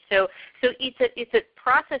 right? So it's a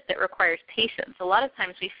process that requires patience. A lot of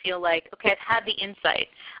times we feel like, okay, I've had the insight.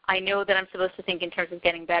 I know that I'm supposed to think in terms of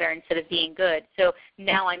getting better instead of being good, so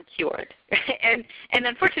now I'm cured. and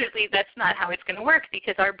unfortunately, that's not how it's going to work,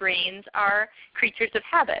 because our brains are creatures of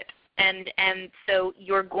habit. And so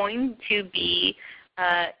you're going to be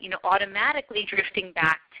automatically drifting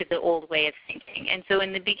back to the old way of thinking. And so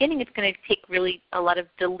in the beginning, it's going to take really a lot of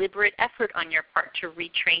deliberate effort on your part to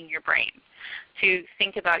retrain your brain to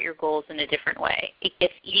think about your goals in a different way. It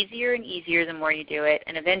gets easier and easier the more you do it,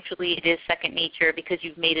 and eventually it is second nature because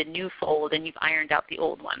you've made a new fold and you've ironed out the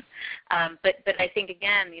old one. But I think,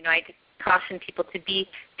 again, I just caution people to be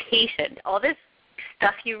patient. All this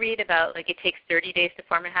stuff you read about, like it takes 30 days to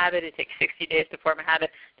form a habit, it takes 60 days to form a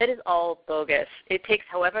habit, that is all bogus. It takes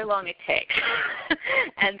however long it takes.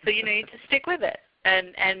 And so, you just stick with it.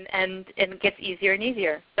 And it gets easier and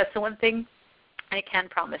easier. That's the one thing I can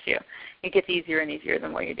promise you. It gets easier and easier the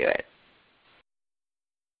more you do it.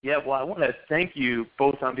 Yeah, well, I want to thank you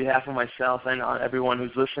both on behalf of myself and on everyone who's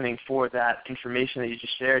listening for that information that you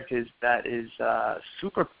just shared, because that is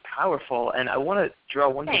super powerful. And I want to draw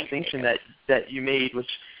one distinction that you made, which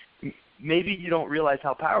maybe you don't realize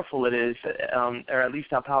how powerful it is, or at least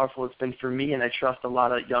how powerful it's been for me, and I trust a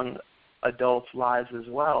lot of young adults' lives as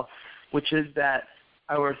well, which is that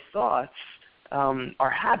our thoughts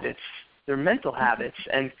are habits. They're mental habits.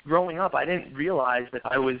 And growing up, I didn't realize that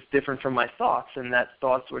I was different from my thoughts, and that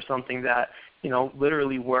thoughts were something that,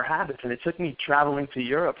 literally were habits. And it took me traveling to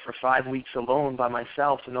Europe for 5 weeks alone by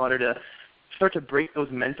myself in order to start to break those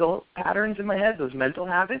mental patterns in my head, those mental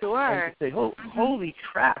habits, Sure. and to say, holy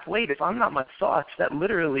crap, wait, if I'm not my thoughts, that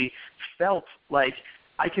literally felt like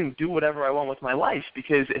I can do whatever I want with my life,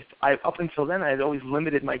 because up until then I had always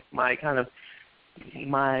limited my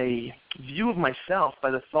view of myself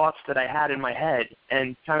by the thoughts that I had in my head,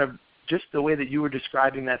 and kind of just the way that you were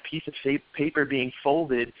describing that piece of paper being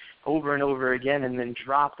folded over and over again and then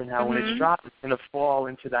dropped, and how when it's dropped it's going to fall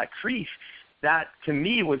into that crease. That, to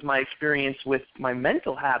me, was my experience with my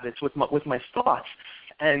mental habits, with my thoughts.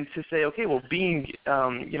 And to say, okay, well, being,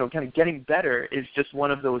 kind of getting better is just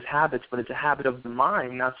one of those habits, but it's a habit of the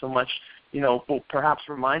mind, not so much, perhaps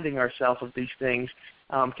reminding ourselves of these things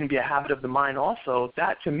can be a habit of the mind also.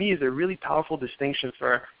 That, to me, is a really powerful distinction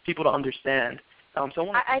for people to understand. So I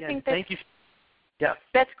want to, again, thank you. Yeah.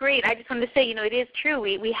 That's great. I just wanted to say, it is true.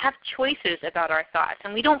 We have choices about our thoughts,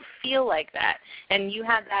 and we don't feel like that. And you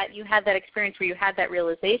had that experience where you had that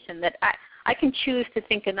realization that I can choose to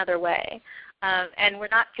think another way. And we're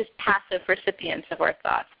not just passive recipients of our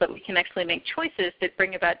thoughts, but we can actually make choices that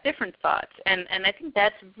bring about different thoughts. And I think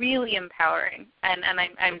that's really empowering. And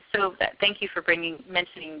I'm so thank you for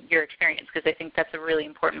mentioning your experience, because I think that's a really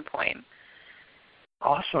important point.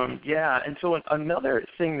 Awesome. Yeah. And so another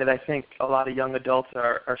thing that I think a lot of young adults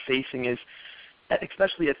are facing is,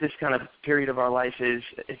 especially at this kind of period of our life, is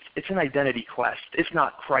it's an identity quest. It's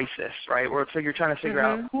not crisis, right? Where you're trying to figure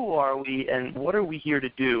out who are we and what are we here to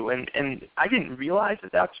do. And I didn't realize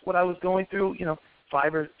that that's what I was going through,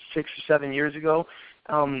 5 or 6 or 7 years ago.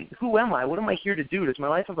 Who am I? What am I here to do? Does my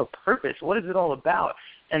life have a purpose? What is it all about?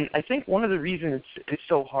 And I think one of the reasons it's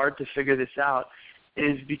so hard to figure this out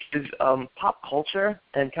is because pop culture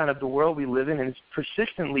and kind of the world we live in is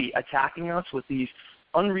persistently attacking us with these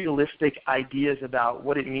unrealistic ideas about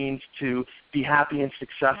what it means to be happy and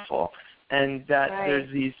successful, and that there's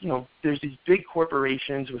these big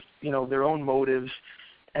corporations with their own motives,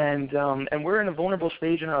 and we're in a vulnerable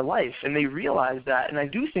stage in our life, and they realize that, and I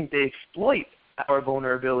do think they exploit our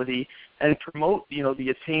vulnerability and promote the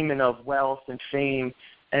attainment of wealth and fame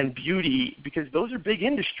and beauty, because those are big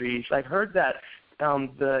industries. I've heard that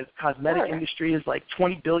the cosmetic industry is like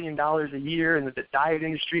 $20 billion a year, and the diet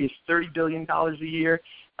industry is $30 billion a year.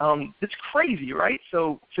 It's crazy, right?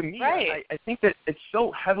 So to me, I think that it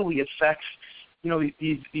so heavily affects,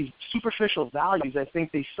 these superficial values. I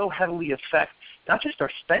think they so heavily affect not just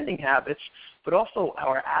our spending habits, but also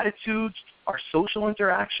our attitudes, our social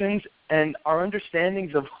interactions, and our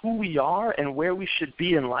understandings of who we are and where we should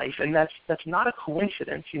be in life. And that's not a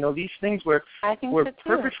coincidence. These things we're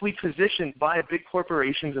purposely positioned by big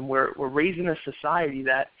corporations, and we're raising a society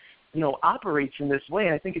that operates in this way.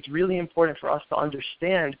 And I think it's really important for us to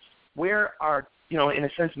understand where our in a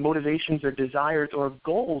sense, motivations or desires or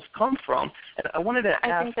goals come from. And I wanted to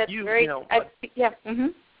ask you,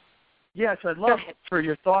 Yeah, so I'd love for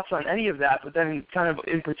your thoughts on any of that, but then kind of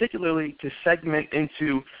in particularly to segment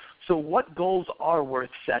into, so what goals are worth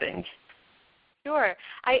setting? Sure.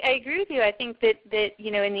 I agree with you. I think that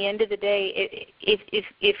in the end of the day, if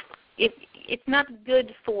it's not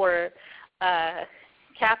good for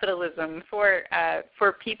capitalism,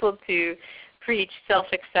 for people to preach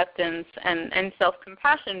self-acceptance and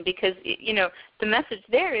self-compassion, because the message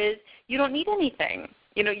there is you don't need anything.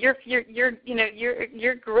 You're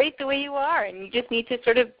great the way you are, and you just need to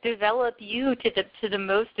sort of develop you to the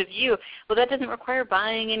most of you. Well, that doesn't require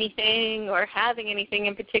buying anything or having anything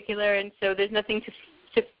in particular, and so there's nothing to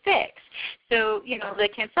fix. So they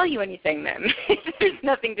can't sell you anything then. There's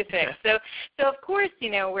nothing to fix. So of course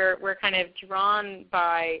we're kind of drawn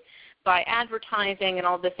by advertising and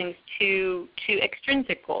all the things to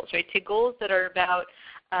extrinsic goals, right? To goals that are about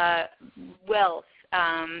wealth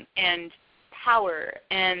and power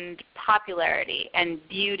and popularity and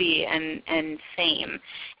beauty and fame.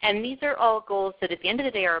 And these are all goals that at the end of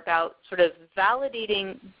the day are about sort of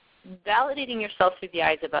validating yourself through the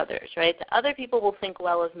eyes of others, right? The other people will think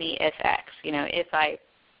well of me if X,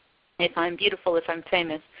 if I'm beautiful, if I'm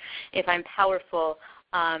famous, if I'm powerful,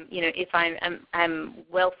 if I'm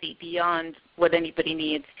wealthy beyond what anybody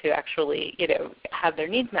needs to actually, have their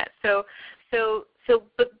needs met.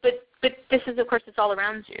 But this is, of course, it's all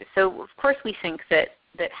around you. So, of course, we think that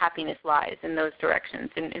happiness lies in those directions,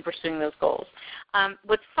 in pursuing those goals.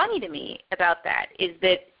 What's funny to me about that is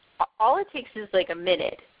that all it takes is like a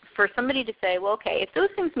minute for somebody to say, well, okay, if those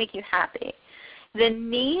things make you happy, then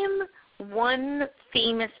name one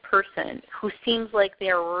famous person who seems like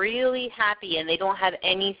they're really happy and they don't have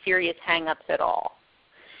any serious hang-ups at all.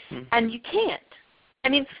 Mm-hmm. And you can't. I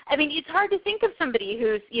mean, it's hard to think of somebody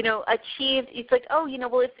who's, achieved. It's like, well,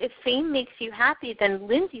 if fame makes you happy, then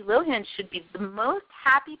Lindsay Lohan should be the most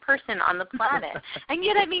happy person on the planet. And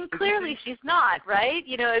yet, clearly she's not, right?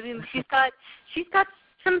 She's got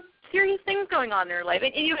some serious things going on in her life,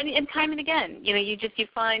 and time and again, you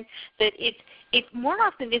find that it's more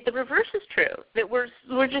often the reverse is true. That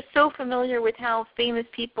we're just so familiar with how famous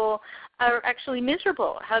people are actually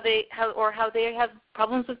miserable, how they have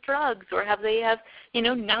problems with drugs, or how they have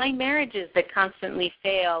 9 marriages that constantly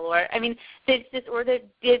fail, or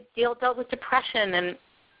they dealt with depression and.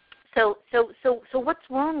 So what's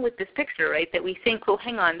wrong with this picture, right? That we think, well,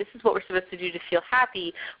 hang on, this is what we're supposed to do to feel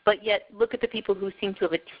happy, but yet look at the people who seem to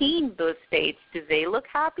have attained those states. Do they look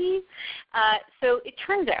happy? So it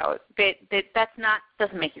turns out that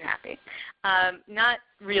doesn't make you happy, not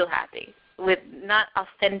real happy, not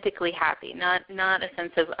authentically happy, not a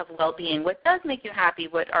sense of well-being. What does make you happy,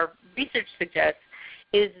 what our research suggests,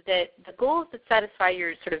 is that the goals that satisfy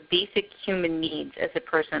your sort of basic human needs as a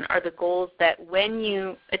person are the goals that when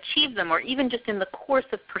you achieve them, or even just in the course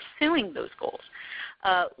of pursuing those goals,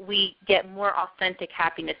 we get more authentic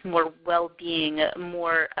happiness, more well-being,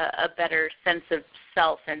 a better sense of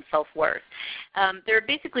self and self-worth. There are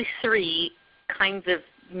basically 3 kinds of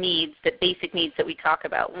needs, the basic needs that we talk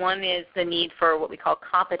about. One is the need for what we call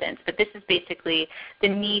competence, but this is basically the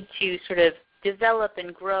need to sort of develop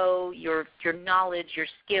and grow your knowledge, your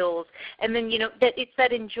skills, and then that it's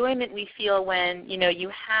that enjoyment we feel when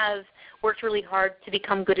you have worked really hard to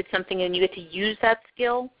become good at something and you get to use that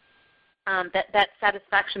skill. That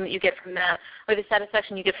satisfaction that you get from that, or the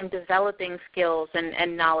satisfaction you get from developing skills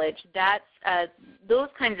and knowledge, those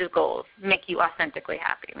kinds of goals make you authentically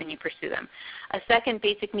happy when you pursue them. A second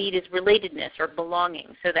basic need is relatedness or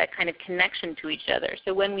belonging, so that kind of connection to each other.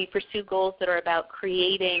 So when we pursue goals that are about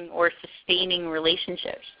creating or sustaining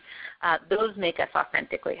relationships, those make us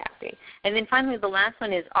authentically happy. And then finally, the last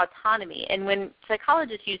one is autonomy. And when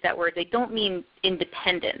psychologists use that word, they don't mean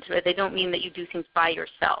independent, right? They don't mean that you do things by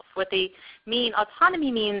yourself. What they mean,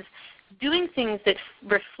 autonomy means doing things that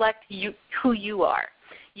reflect who you are,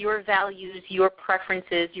 your values, your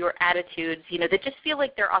preferences, your attitudes, that just feel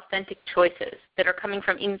like they're authentic choices that are coming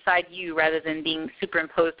from inside you rather than being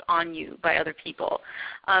superimposed on you by other people.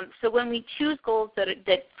 So when we choose goals that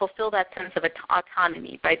fulfill that sense of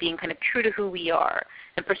autonomy by being kind of true to who we are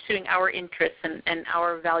and pursuing our interests and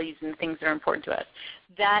our values and things that are important to us,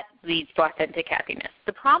 that leads to authentic happiness.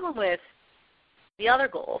 The problem with the other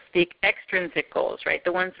goals, the extrinsic goals, right,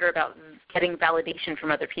 the ones that are about getting validation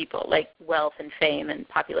from other people, like wealth and fame and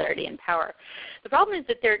popularity and power. The problem is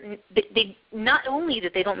that they not only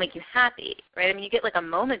that they don't make you happy, right? You get like a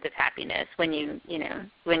moment of happiness when you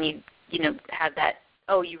have that.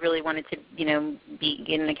 Oh, you really wanted to,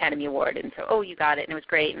 get an Academy Award, and so, you got it, and it was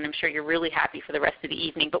great, and I'm sure you're really happy for the rest of the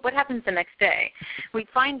evening. But what happens the next day? We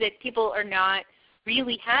find that people are not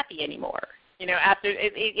really happy anymore. After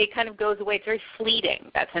it kind of goes away. It's very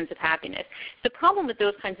fleeting, that sense of happiness. The problem with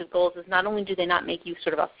those kinds of goals is not only do they not make you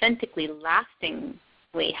sort of authentically,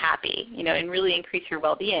 lastingly happy, and really increase your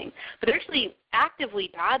well-being, but they're actually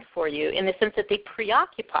actively bad for you in the sense that they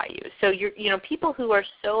preoccupy you. So people who are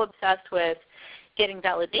so obsessed with getting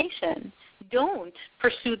validation don't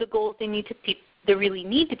pursue the goals they really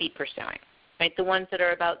need to be pursuing. Right, the ones that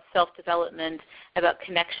are about self-development, about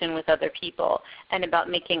connection with other people, and about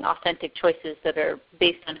making authentic choices that are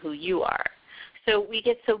based on who you are. So we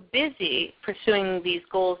get so busy pursuing these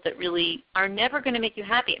goals that really are never going to make you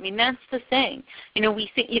happy. That's the thing.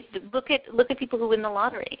 We think, look at people who win the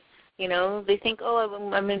lottery. They think,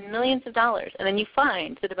 I'm in millions of dollars, and then you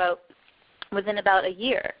find that within about a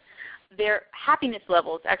year, their happiness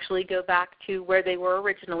levels actually go back to where they were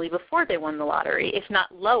originally before they won the lottery, if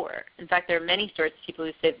not lower. In fact, there are many stories of people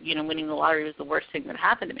who said, winning the lottery was the worst thing that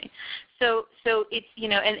happened to me. So it's,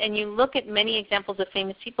 and you look at many examples of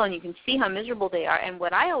famous people and you can see how miserable they are. And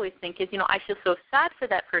what I always think is, I feel so sad for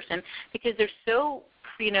that person because they're so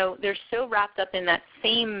wrapped up in that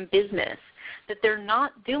same business that they're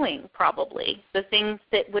not doing probably the things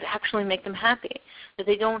that would actually make them happy, that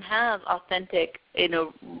they don't have authentic,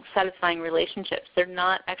 satisfying relationships. They're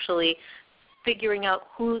not actually figuring out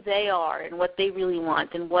who they are and what they really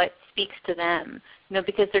want and what speaks to them,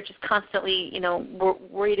 because they're just constantly,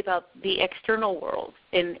 worried about the external world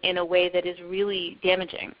in a way that is really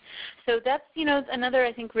damaging. So that's, another,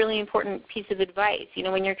 I think, really important piece of advice.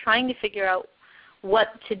 When you're trying to figure out what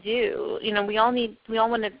to do. We all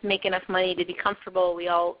want to make enough money to be comfortable. We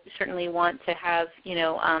all certainly want to have,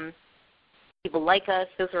 people like us.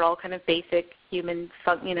 Those are all kind of basic human,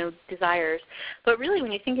 desires. But really,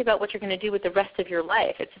 when you think about what you're going to do with the rest of your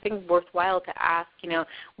life, it's I think worthwhile to ask,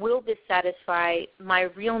 will this satisfy my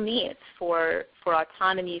real needs for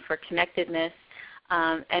autonomy, for connectedness,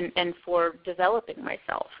 and for developing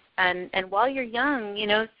myself? And while you're young,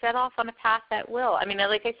 set off on a path that will. I mean,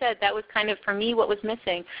 like I said, that was kind of, for me, what was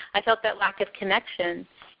missing. I felt that lack of connection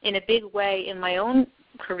in a big way in my own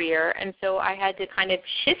career, and so I had to kind of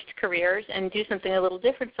shift careers and do something a little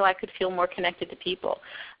different so I could feel more connected to people.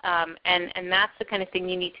 And that's the kind of thing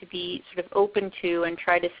you need to be sort of open to and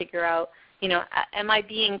try to figure out, am I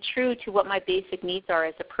being true to what my basic needs are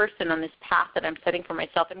as a person on this path that I'm setting for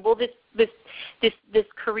myself? And will this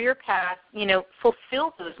career path,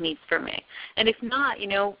 fulfill those needs for me? And if not,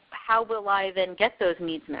 how will I then get those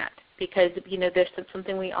needs met? Because, there's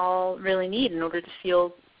something we all really need in order to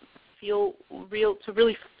feel real, to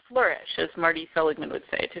really flourish, as Marty Seligman would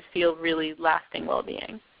say, to feel really lasting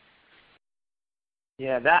well-being.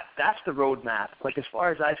 Yeah, that's the roadmap. Like, as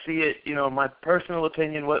far as I see it, my personal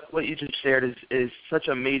opinion, what you just shared is such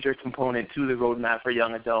a major component to the roadmap for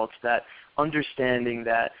young adults, that understanding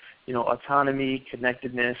that, autonomy,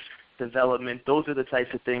 connectedness, development, those are the types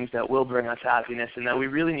of things that will bring us happiness, and that we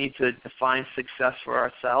really need to define success for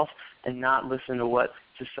ourselves and not listen to what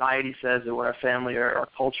society says or what our family or our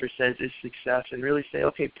culture says is success, and really say,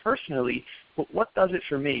 okay, personally, what does it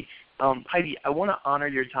for me? Heidi, I want to honor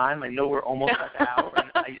your time. I know we're almost at the hour,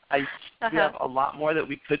 and we have a lot more that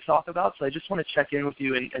we could talk about, so I just want to check in with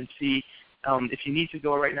you and see if you need to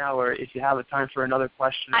go right now, or if you have a time for another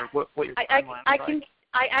question, or what your timeline is like.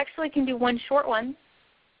 I actually can do one short one.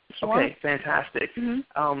 Okay, fantastic.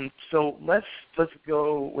 Mm-hmm. So let's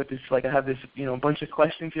go with this. Like, I have this bunch of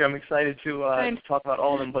questions here. I'm excited to talk about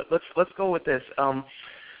all of them, but let's go with this.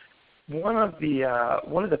 One of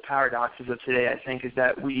the paradoxes of today, I think, is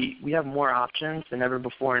that we have more options than ever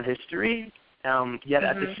before in history. Yet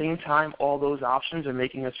at the same time, all those options are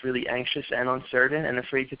making us really anxious and uncertain and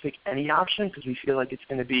afraid to pick any option because we feel like it's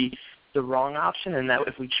going to be the wrong option, and that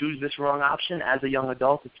if we choose this wrong option as a young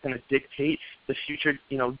adult, it's going to dictate the future,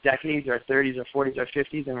 decades, our 30s, our 40s, our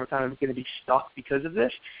 50s, and we're kind of going to be stuck because of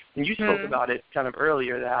this. And you spoke about it kind of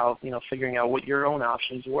earlier, how figuring out what your own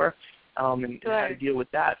options were, and how to deal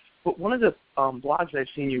with that. But one of the blogs I've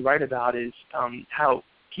seen you write about is how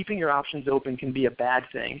keeping your options open can be a bad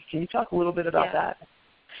thing. Can you talk a little bit about that?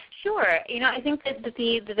 Sure. I think that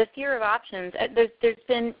the fear of options, there's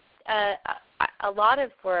been a lot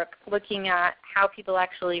of work looking at how people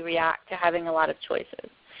actually react to having a lot of choices.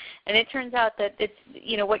 And it turns out that it's,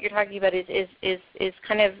 what you're talking about is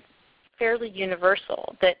kind of fairly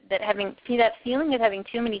universal, that that feeling of having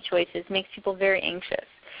too many choices makes people very anxious.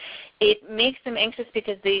 It makes them anxious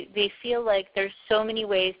because they feel like there's so many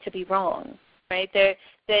ways to be wrong, right? And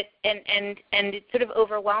it sort of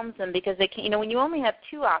overwhelms them because they can, when you only have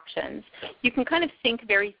two options, you can kind of think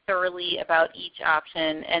very thoroughly about each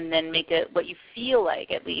option and then make it what you feel like,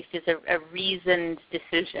 at least, is a reasoned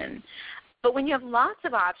decision. But when you have lots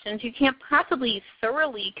of options, you can't possibly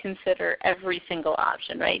thoroughly consider every single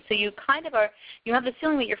option, right? So you kind of you have the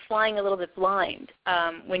feeling that you're flying a little bit blind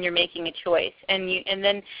when you're making a choice, and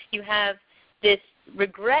then you have this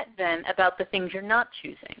regret then about the things you're not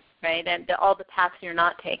choosing, right, and all the paths you're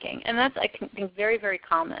not taking. And that's, I think, very, very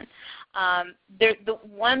common. The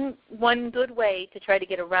one good way to try to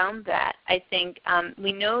get around that, I think,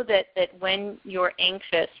 we know that when you're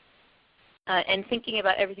anxious and thinking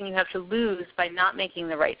about everything you have to lose by not making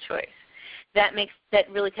the right choice, that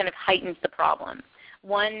really kind of heightens the problem.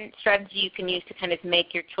 One strategy you can use to kind of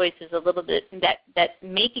make your choices a little bit, that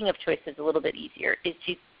making of choices a little bit easier, is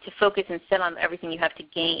to focus instead on everything you have to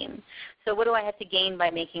gain. So what do I have to gain by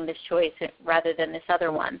making this choice rather than this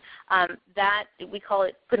other one? That, we call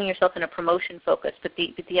it putting yourself in a promotion focus, but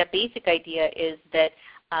the basic idea is that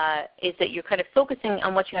you're kind of focusing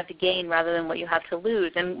on what you have to gain rather than what you have to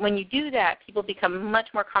lose. And when you do that, people become much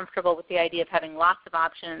more comfortable with the idea of having lots of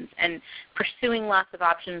options and pursuing lots of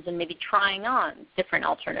options and maybe trying on different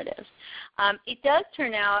alternatives. It does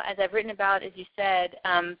turn out, as I've written about, as you said,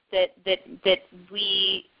 that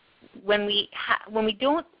when we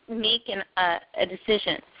don't make a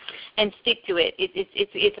decision and stick to it,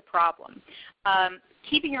 it's a problem.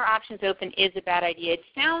 Keeping your options open is a bad idea. It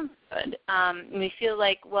sounds good. We feel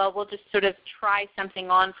like, well, we'll just sort of try something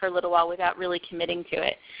on for a little while without really committing to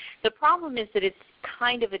it. The problem is that it's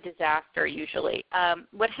kind of a disaster usually.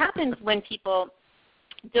 What happens when people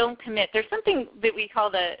don't commit, there's something that we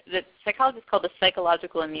call the psychologists call the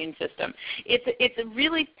psychological immune system. It's a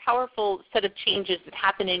really powerful set of changes that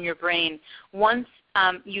happen in your brain once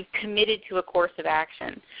you've committed to a course of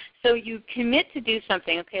action. So you commit to do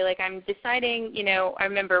something, okay, like I'm deciding, I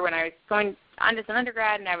remember when I was going on as an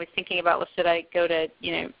undergrad and I was thinking about, well, should I go to,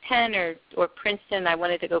 Penn or Princeton? I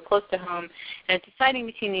wanted to go close to home, and I was deciding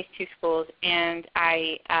between these two schools, and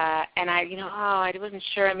I wasn't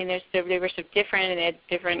sure. I mean, they were so different, and they had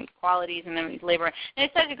different qualities, and then labor. And I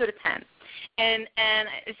decided to go to Penn. And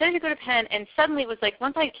I decided to go to Penn, and suddenly it was like,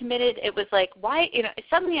 once I committed, it was like, why,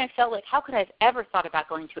 suddenly I felt like, how could I have ever thought about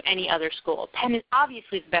going to any other school? Penn is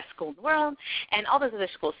obviously the best school in the world, and all those other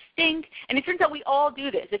schools stink. And it turns out we all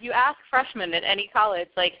do this. If you ask freshmen at any college,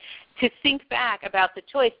 like, to think back about the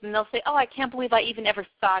choice, and they'll say, oh, I can't believe I even ever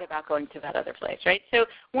thought about going to that other place, right? So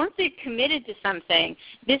once they've committed to something,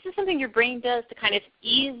 this is something your brain does to kind of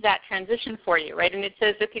ease that transition for you, right? And it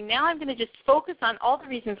says, okay, now I'm going to just focus on all the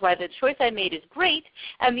reasons why the choice I made is great,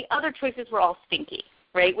 and the other choices were all stinky,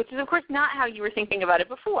 right? Which is, of course, not how you were thinking about it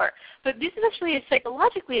before. But this is actually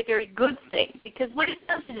psychologically a very good thing, because what it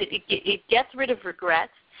does is it gets rid of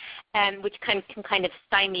regrets, and which can kind of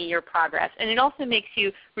stymie your progress. And it also makes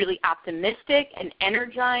you really optimistic and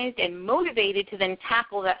energized and motivated to then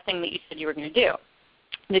tackle that thing that you said you were going to do,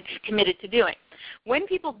 that you're committed to doing. When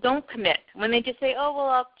people don't commit, when they just say, oh, well,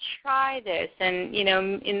 I'll try this, and,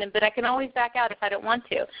 but I can always back out if I don't want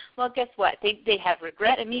to, well, guess what? They have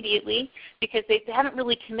regret immediately because they haven't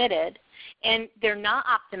really committed, and they're not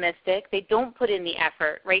optimistic. They don't put in the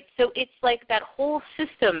effort, right? So it's like that whole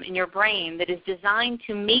system in your brain that is designed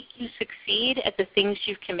to make you succeed at the things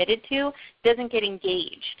you've committed to doesn't get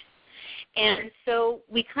engaged. And so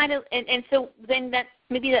we kind of, and so then that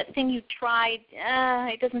maybe that thing you tried,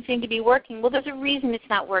 it doesn't seem to be working. Well, there's a reason it's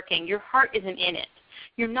not working. Your heart isn't in it.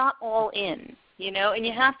 You're not all in, and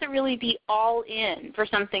you have to really be all in for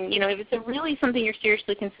something, if it's really something you're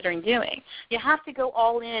seriously considering doing. You have to go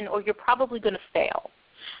all in, or you're probably going to fail,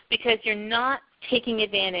 because you're not taking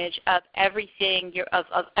advantage of everything, of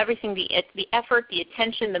everything, the effort, the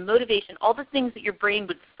attention, the motivation, all the things that your brain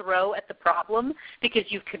would throw at the problem because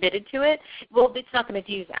you've committed to it. Well, it's not going to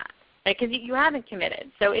do that, right? Because you haven't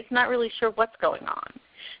committed, so it's not really sure what's going on.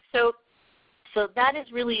 So that is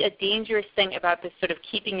really a dangerous thing about this sort of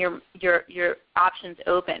keeping your options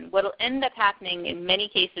open. What will end up happening in many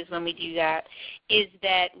cases when we do that is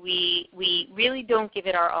that we really don't give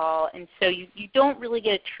it our all, and so you don't really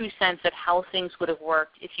get a true sense of how things would have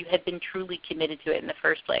worked if you had been truly committed to it in the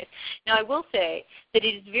first place. Now, I will say that it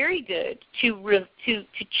is very good to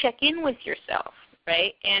check in with yourself.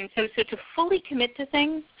 Right? And so to fully commit to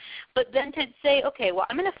things, but then to say, okay, well,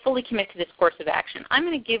 I'm going to fully commit to this course of action. I'm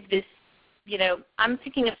going to give this, I'm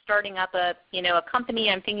thinking of starting up a company.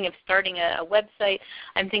 I'm thinking of starting a website.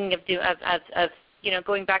 I'm thinking of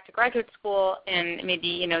going back to graduate school and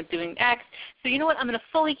maybe, doing X. So you know what? I'm going to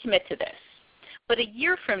fully commit to this. But a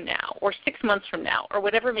year from now or 6 months from now or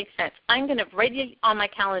whatever makes sense, I'm going to write it on my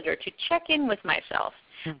calendar to check in with myself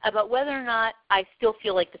about whether or not I still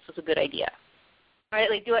feel like this was a good idea. Right?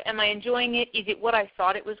 Like, am I enjoying it? Is it what I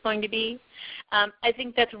thought it was going to be? I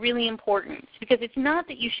think that's really important, because it's not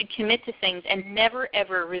that you should commit to things and never,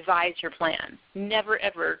 ever revise your plan, never,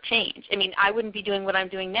 ever change. I mean, I wouldn't be doing what I'm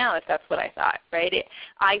doing now if that's what I thought, right?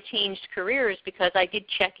 I changed careers because I did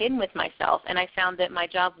check in with myself, and I found that my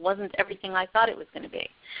job wasn't everything I thought it was going to be.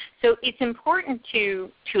 So it's important to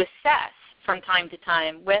assess from time to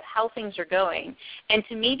time with how things are going, and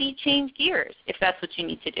to maybe change gears if that's what you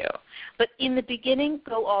need to do. But in the beginning,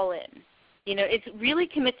 go all in. It's really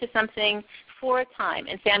commit to something for a time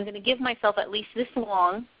and say, I'm going to give myself at least this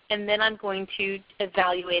long, and then I'm going to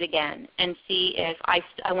evaluate again and see if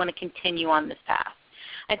I want to continue on this path.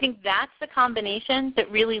 I think that's the combination that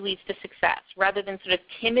really leads to success, rather than sort of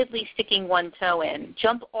timidly sticking one toe in.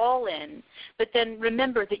 Jump all in, but then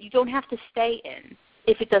remember that you don't have to stay in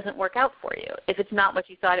if it doesn't work out for you, if it's not what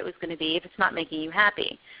you thought it was going to be, if it's not making you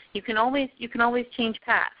happy. You can always change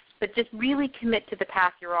paths, but just really commit to the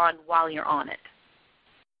path you're on while you're on it.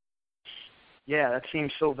 Yeah, that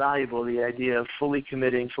seems so valuable, the idea of fully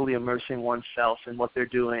committing, fully immersing oneself in what they're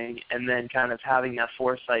doing, and then kind of having that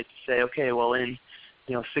foresight to say, okay, well, in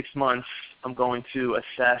 6 months, I'm going to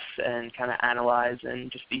assess and kind of analyze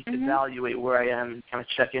and just evaluate where I am and kind of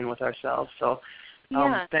check in with ourselves. So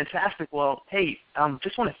fantastic. Well, hey,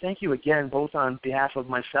 just want to thank you again, both on behalf of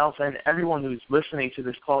myself and everyone who's listening to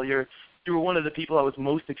this call. You were one of the people I was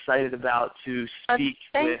most excited about to speak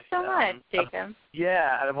with. Thanks so much, Jacob.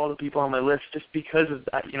 Out of all the people on my list, just because of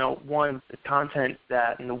that, one, the content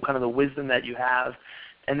that and kind of the wisdom that you have,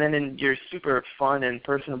 and then in your super fun and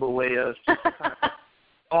personable way of just kind of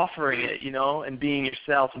offering it, and being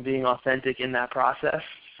yourself and being authentic in that process.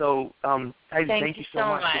 So Heidi, thank you so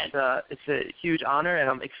much. It's a huge honor, and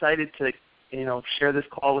I'm excited to share this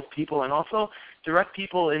call with people and also direct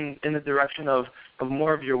people in the direction of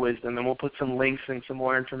more of your wisdom. And we'll put some links and some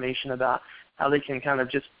more information about how they can kind of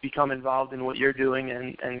just become involved in what you're doing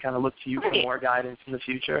and kind of look to you for more guidance in the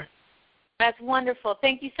future. That's wonderful.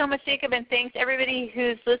 Thank you so much, Jacob, and thanks everybody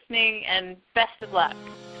who's listening, and best of luck.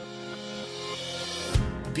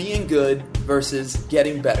 Being good versus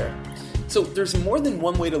getting better. So there's more than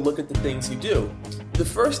one way to look at the things you do. The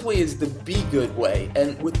first way is the be good way,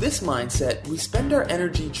 and with this mindset, we spend our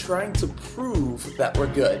energy trying to prove that we're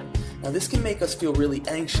good. Now this can make us feel really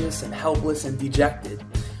anxious and helpless and dejected.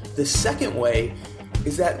 The second way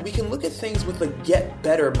is that we can look at things with a get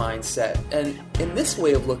better mindset, and in this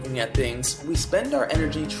way of looking at things, we spend our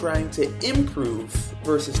energy trying to improve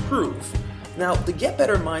versus prove. Now, the get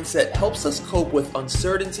better mindset helps us cope with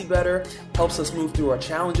uncertainty better, helps us move through our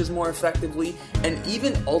challenges more effectively, and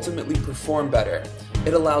even ultimately perform better.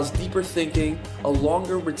 It allows deeper thinking, a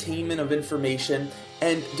longer retainment of information,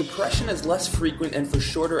 and depression is less frequent and for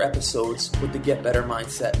shorter episodes with the get better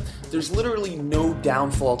mindset. There's literally no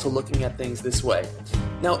downfall to looking at things this way.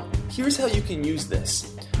 Now, here's how you can use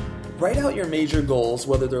this. Write out your major goals,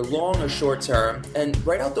 whether they're long or short term, and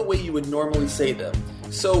write out the way you would normally say them.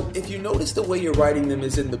 So if you notice the way you're writing them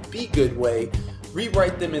is in the be good way,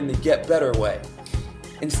 rewrite them in the get better way.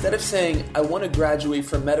 Instead of saying, I want to graduate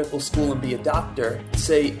from medical school and be a doctor,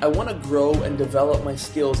 say, I want to grow and develop my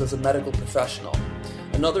skills as a medical professional.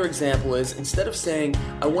 Another example is, instead of saying,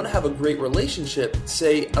 I want to have a great relationship,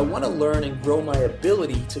 say, I want to learn and grow my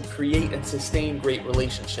ability to create and sustain great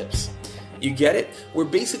relationships. You get it? We're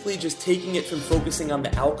basically just taking it from focusing on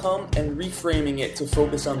the outcome and reframing it to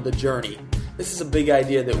focus on the journey. This is a big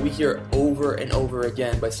idea that we hear over and over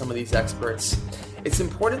again by some of these experts. It's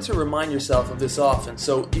important to remind yourself of this often,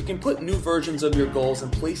 so you can put new versions of your goals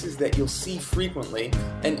in places that you'll see frequently,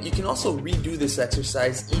 and you can also redo this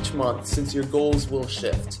exercise each month since your goals will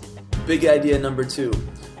shift. Big idea number 2,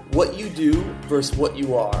 what you do versus what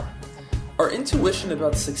you are. Our intuition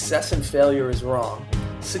about success and failure is wrong.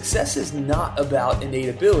 Success is not about innate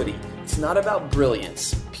ability. It's not about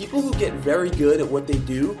brilliance. People who get very good at what they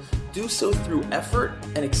do so through effort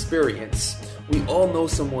and experience. We all know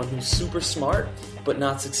someone who's super smart but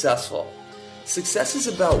not successful. Success is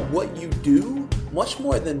about what you do much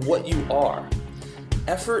more than what you are.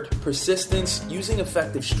 Effort, persistence, using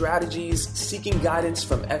effective strategies, seeking guidance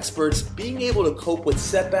from experts, being able to cope with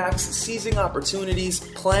setbacks, seizing opportunities,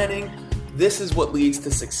 planning, this is what leads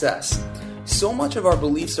to success. So much of our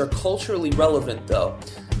beliefs are culturally relevant though.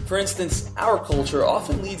 For instance, our culture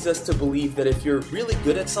often leads us to believe that if you're really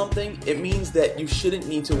good at something, it means that you shouldn't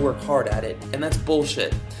need to work hard at it, and that's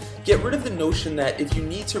bullshit. Get rid of the notion that if you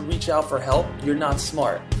need to reach out for help, you're not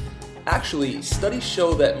smart. Actually, studies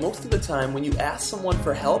show that most of the time when you ask someone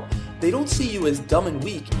for help, they don't see you as dumb and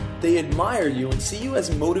weak. They admire you and see you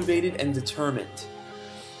as motivated and determined.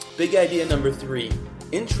 Big idea number 3,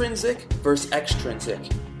 intrinsic versus extrinsic.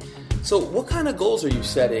 So what kind of goals are you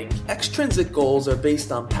setting? Extrinsic goals are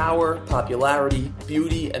based on power, popularity,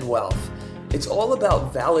 beauty, and wealth. It's all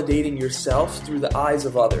about validating yourself through the eyes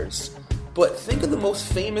of others. But think of the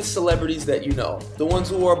most famous celebrities that you know, the ones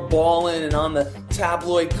who are balling and on the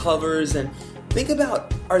tabloid covers, and think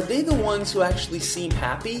about, are they the ones who actually seem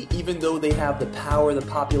happy even though they have the power, the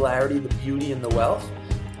popularity, the beauty, and the wealth?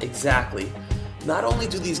 Exactly. Not only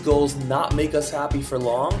do these goals not make us happy for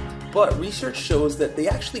long, but research shows that they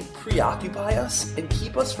actually preoccupy us and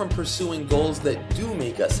keep us from pursuing goals that do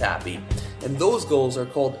make us happy. And those goals are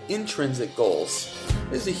called intrinsic goals.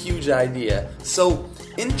 This is a huge idea. So,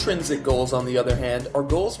 intrinsic goals, on the other hand, are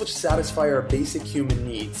goals which satisfy our basic human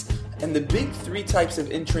needs. And the big 3 types of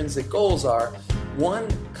intrinsic goals are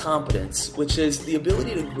 1. Competence, which is the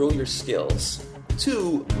ability to grow your skills.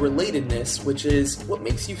 2. Relatedness, which is what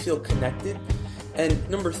makes you feel connected. And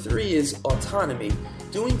number 3 is autonomy,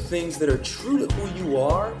 doing things that are true to who you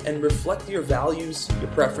are and reflect your values, your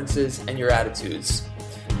preferences, and your attitudes.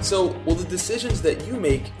 So, will the decisions that you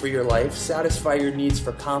make for your life satisfy your needs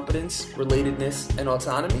for competence, relatedness, and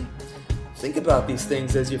autonomy? Think about these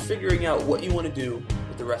things as you're figuring out what you want to do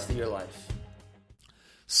with the rest of your life.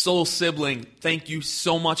 Soul Sibling, thank you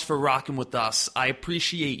so much for rocking with us. I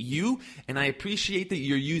appreciate you, and I appreciate that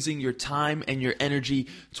you're using your time and your energy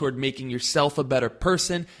toward making yourself a better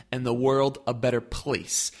person and the world a better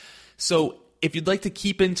place. So if you'd like to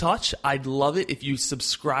keep in touch, I'd love it if you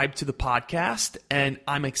subscribe to the podcast, and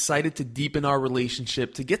I'm excited to deepen our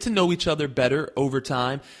relationship, to get to know each other better over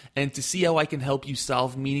time, and to see how I can help you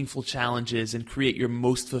solve meaningful challenges and create your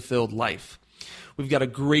most fulfilled life. We've got a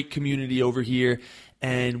great community over here,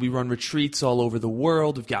 and we run retreats all over the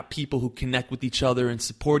world. We've got people who connect with each other and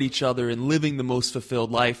support each other in living the most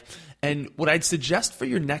fulfilled life. And what I'd suggest for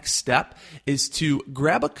your next step is to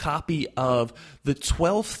grab a copy of The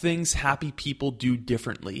 12 Things Happy People Do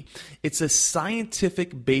Differently. It's a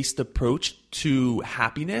scientific-based approach to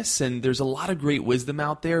happiness, and there's a lot of great wisdom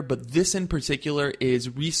out there, but this in particular is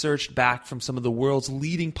researched back from some of the world's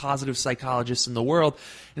leading positive psychologists in the world,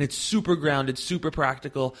 and it's super grounded, super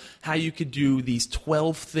practical, how you could do these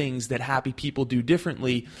 12 things that happy people do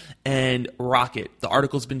differently and rock it. The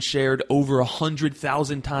article's been shared over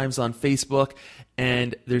 100,000 times on Facebook,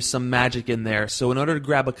 and there's some magic in there. So in order to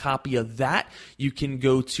grab a copy of that, you can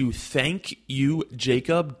go to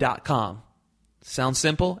thankyoujacob.com. Sounds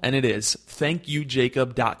simple, and it is.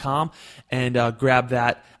 Thankyoujacob.com, and grab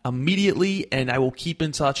that immediately, and I will keep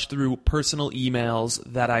in touch through personal emails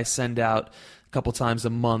that I send out a couple times a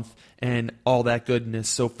month and all that goodness.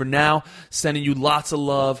 So for now, sending you lots of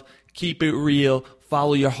love. Keep it real.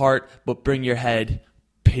 Follow your heart, but bring your head.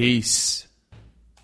 Peace.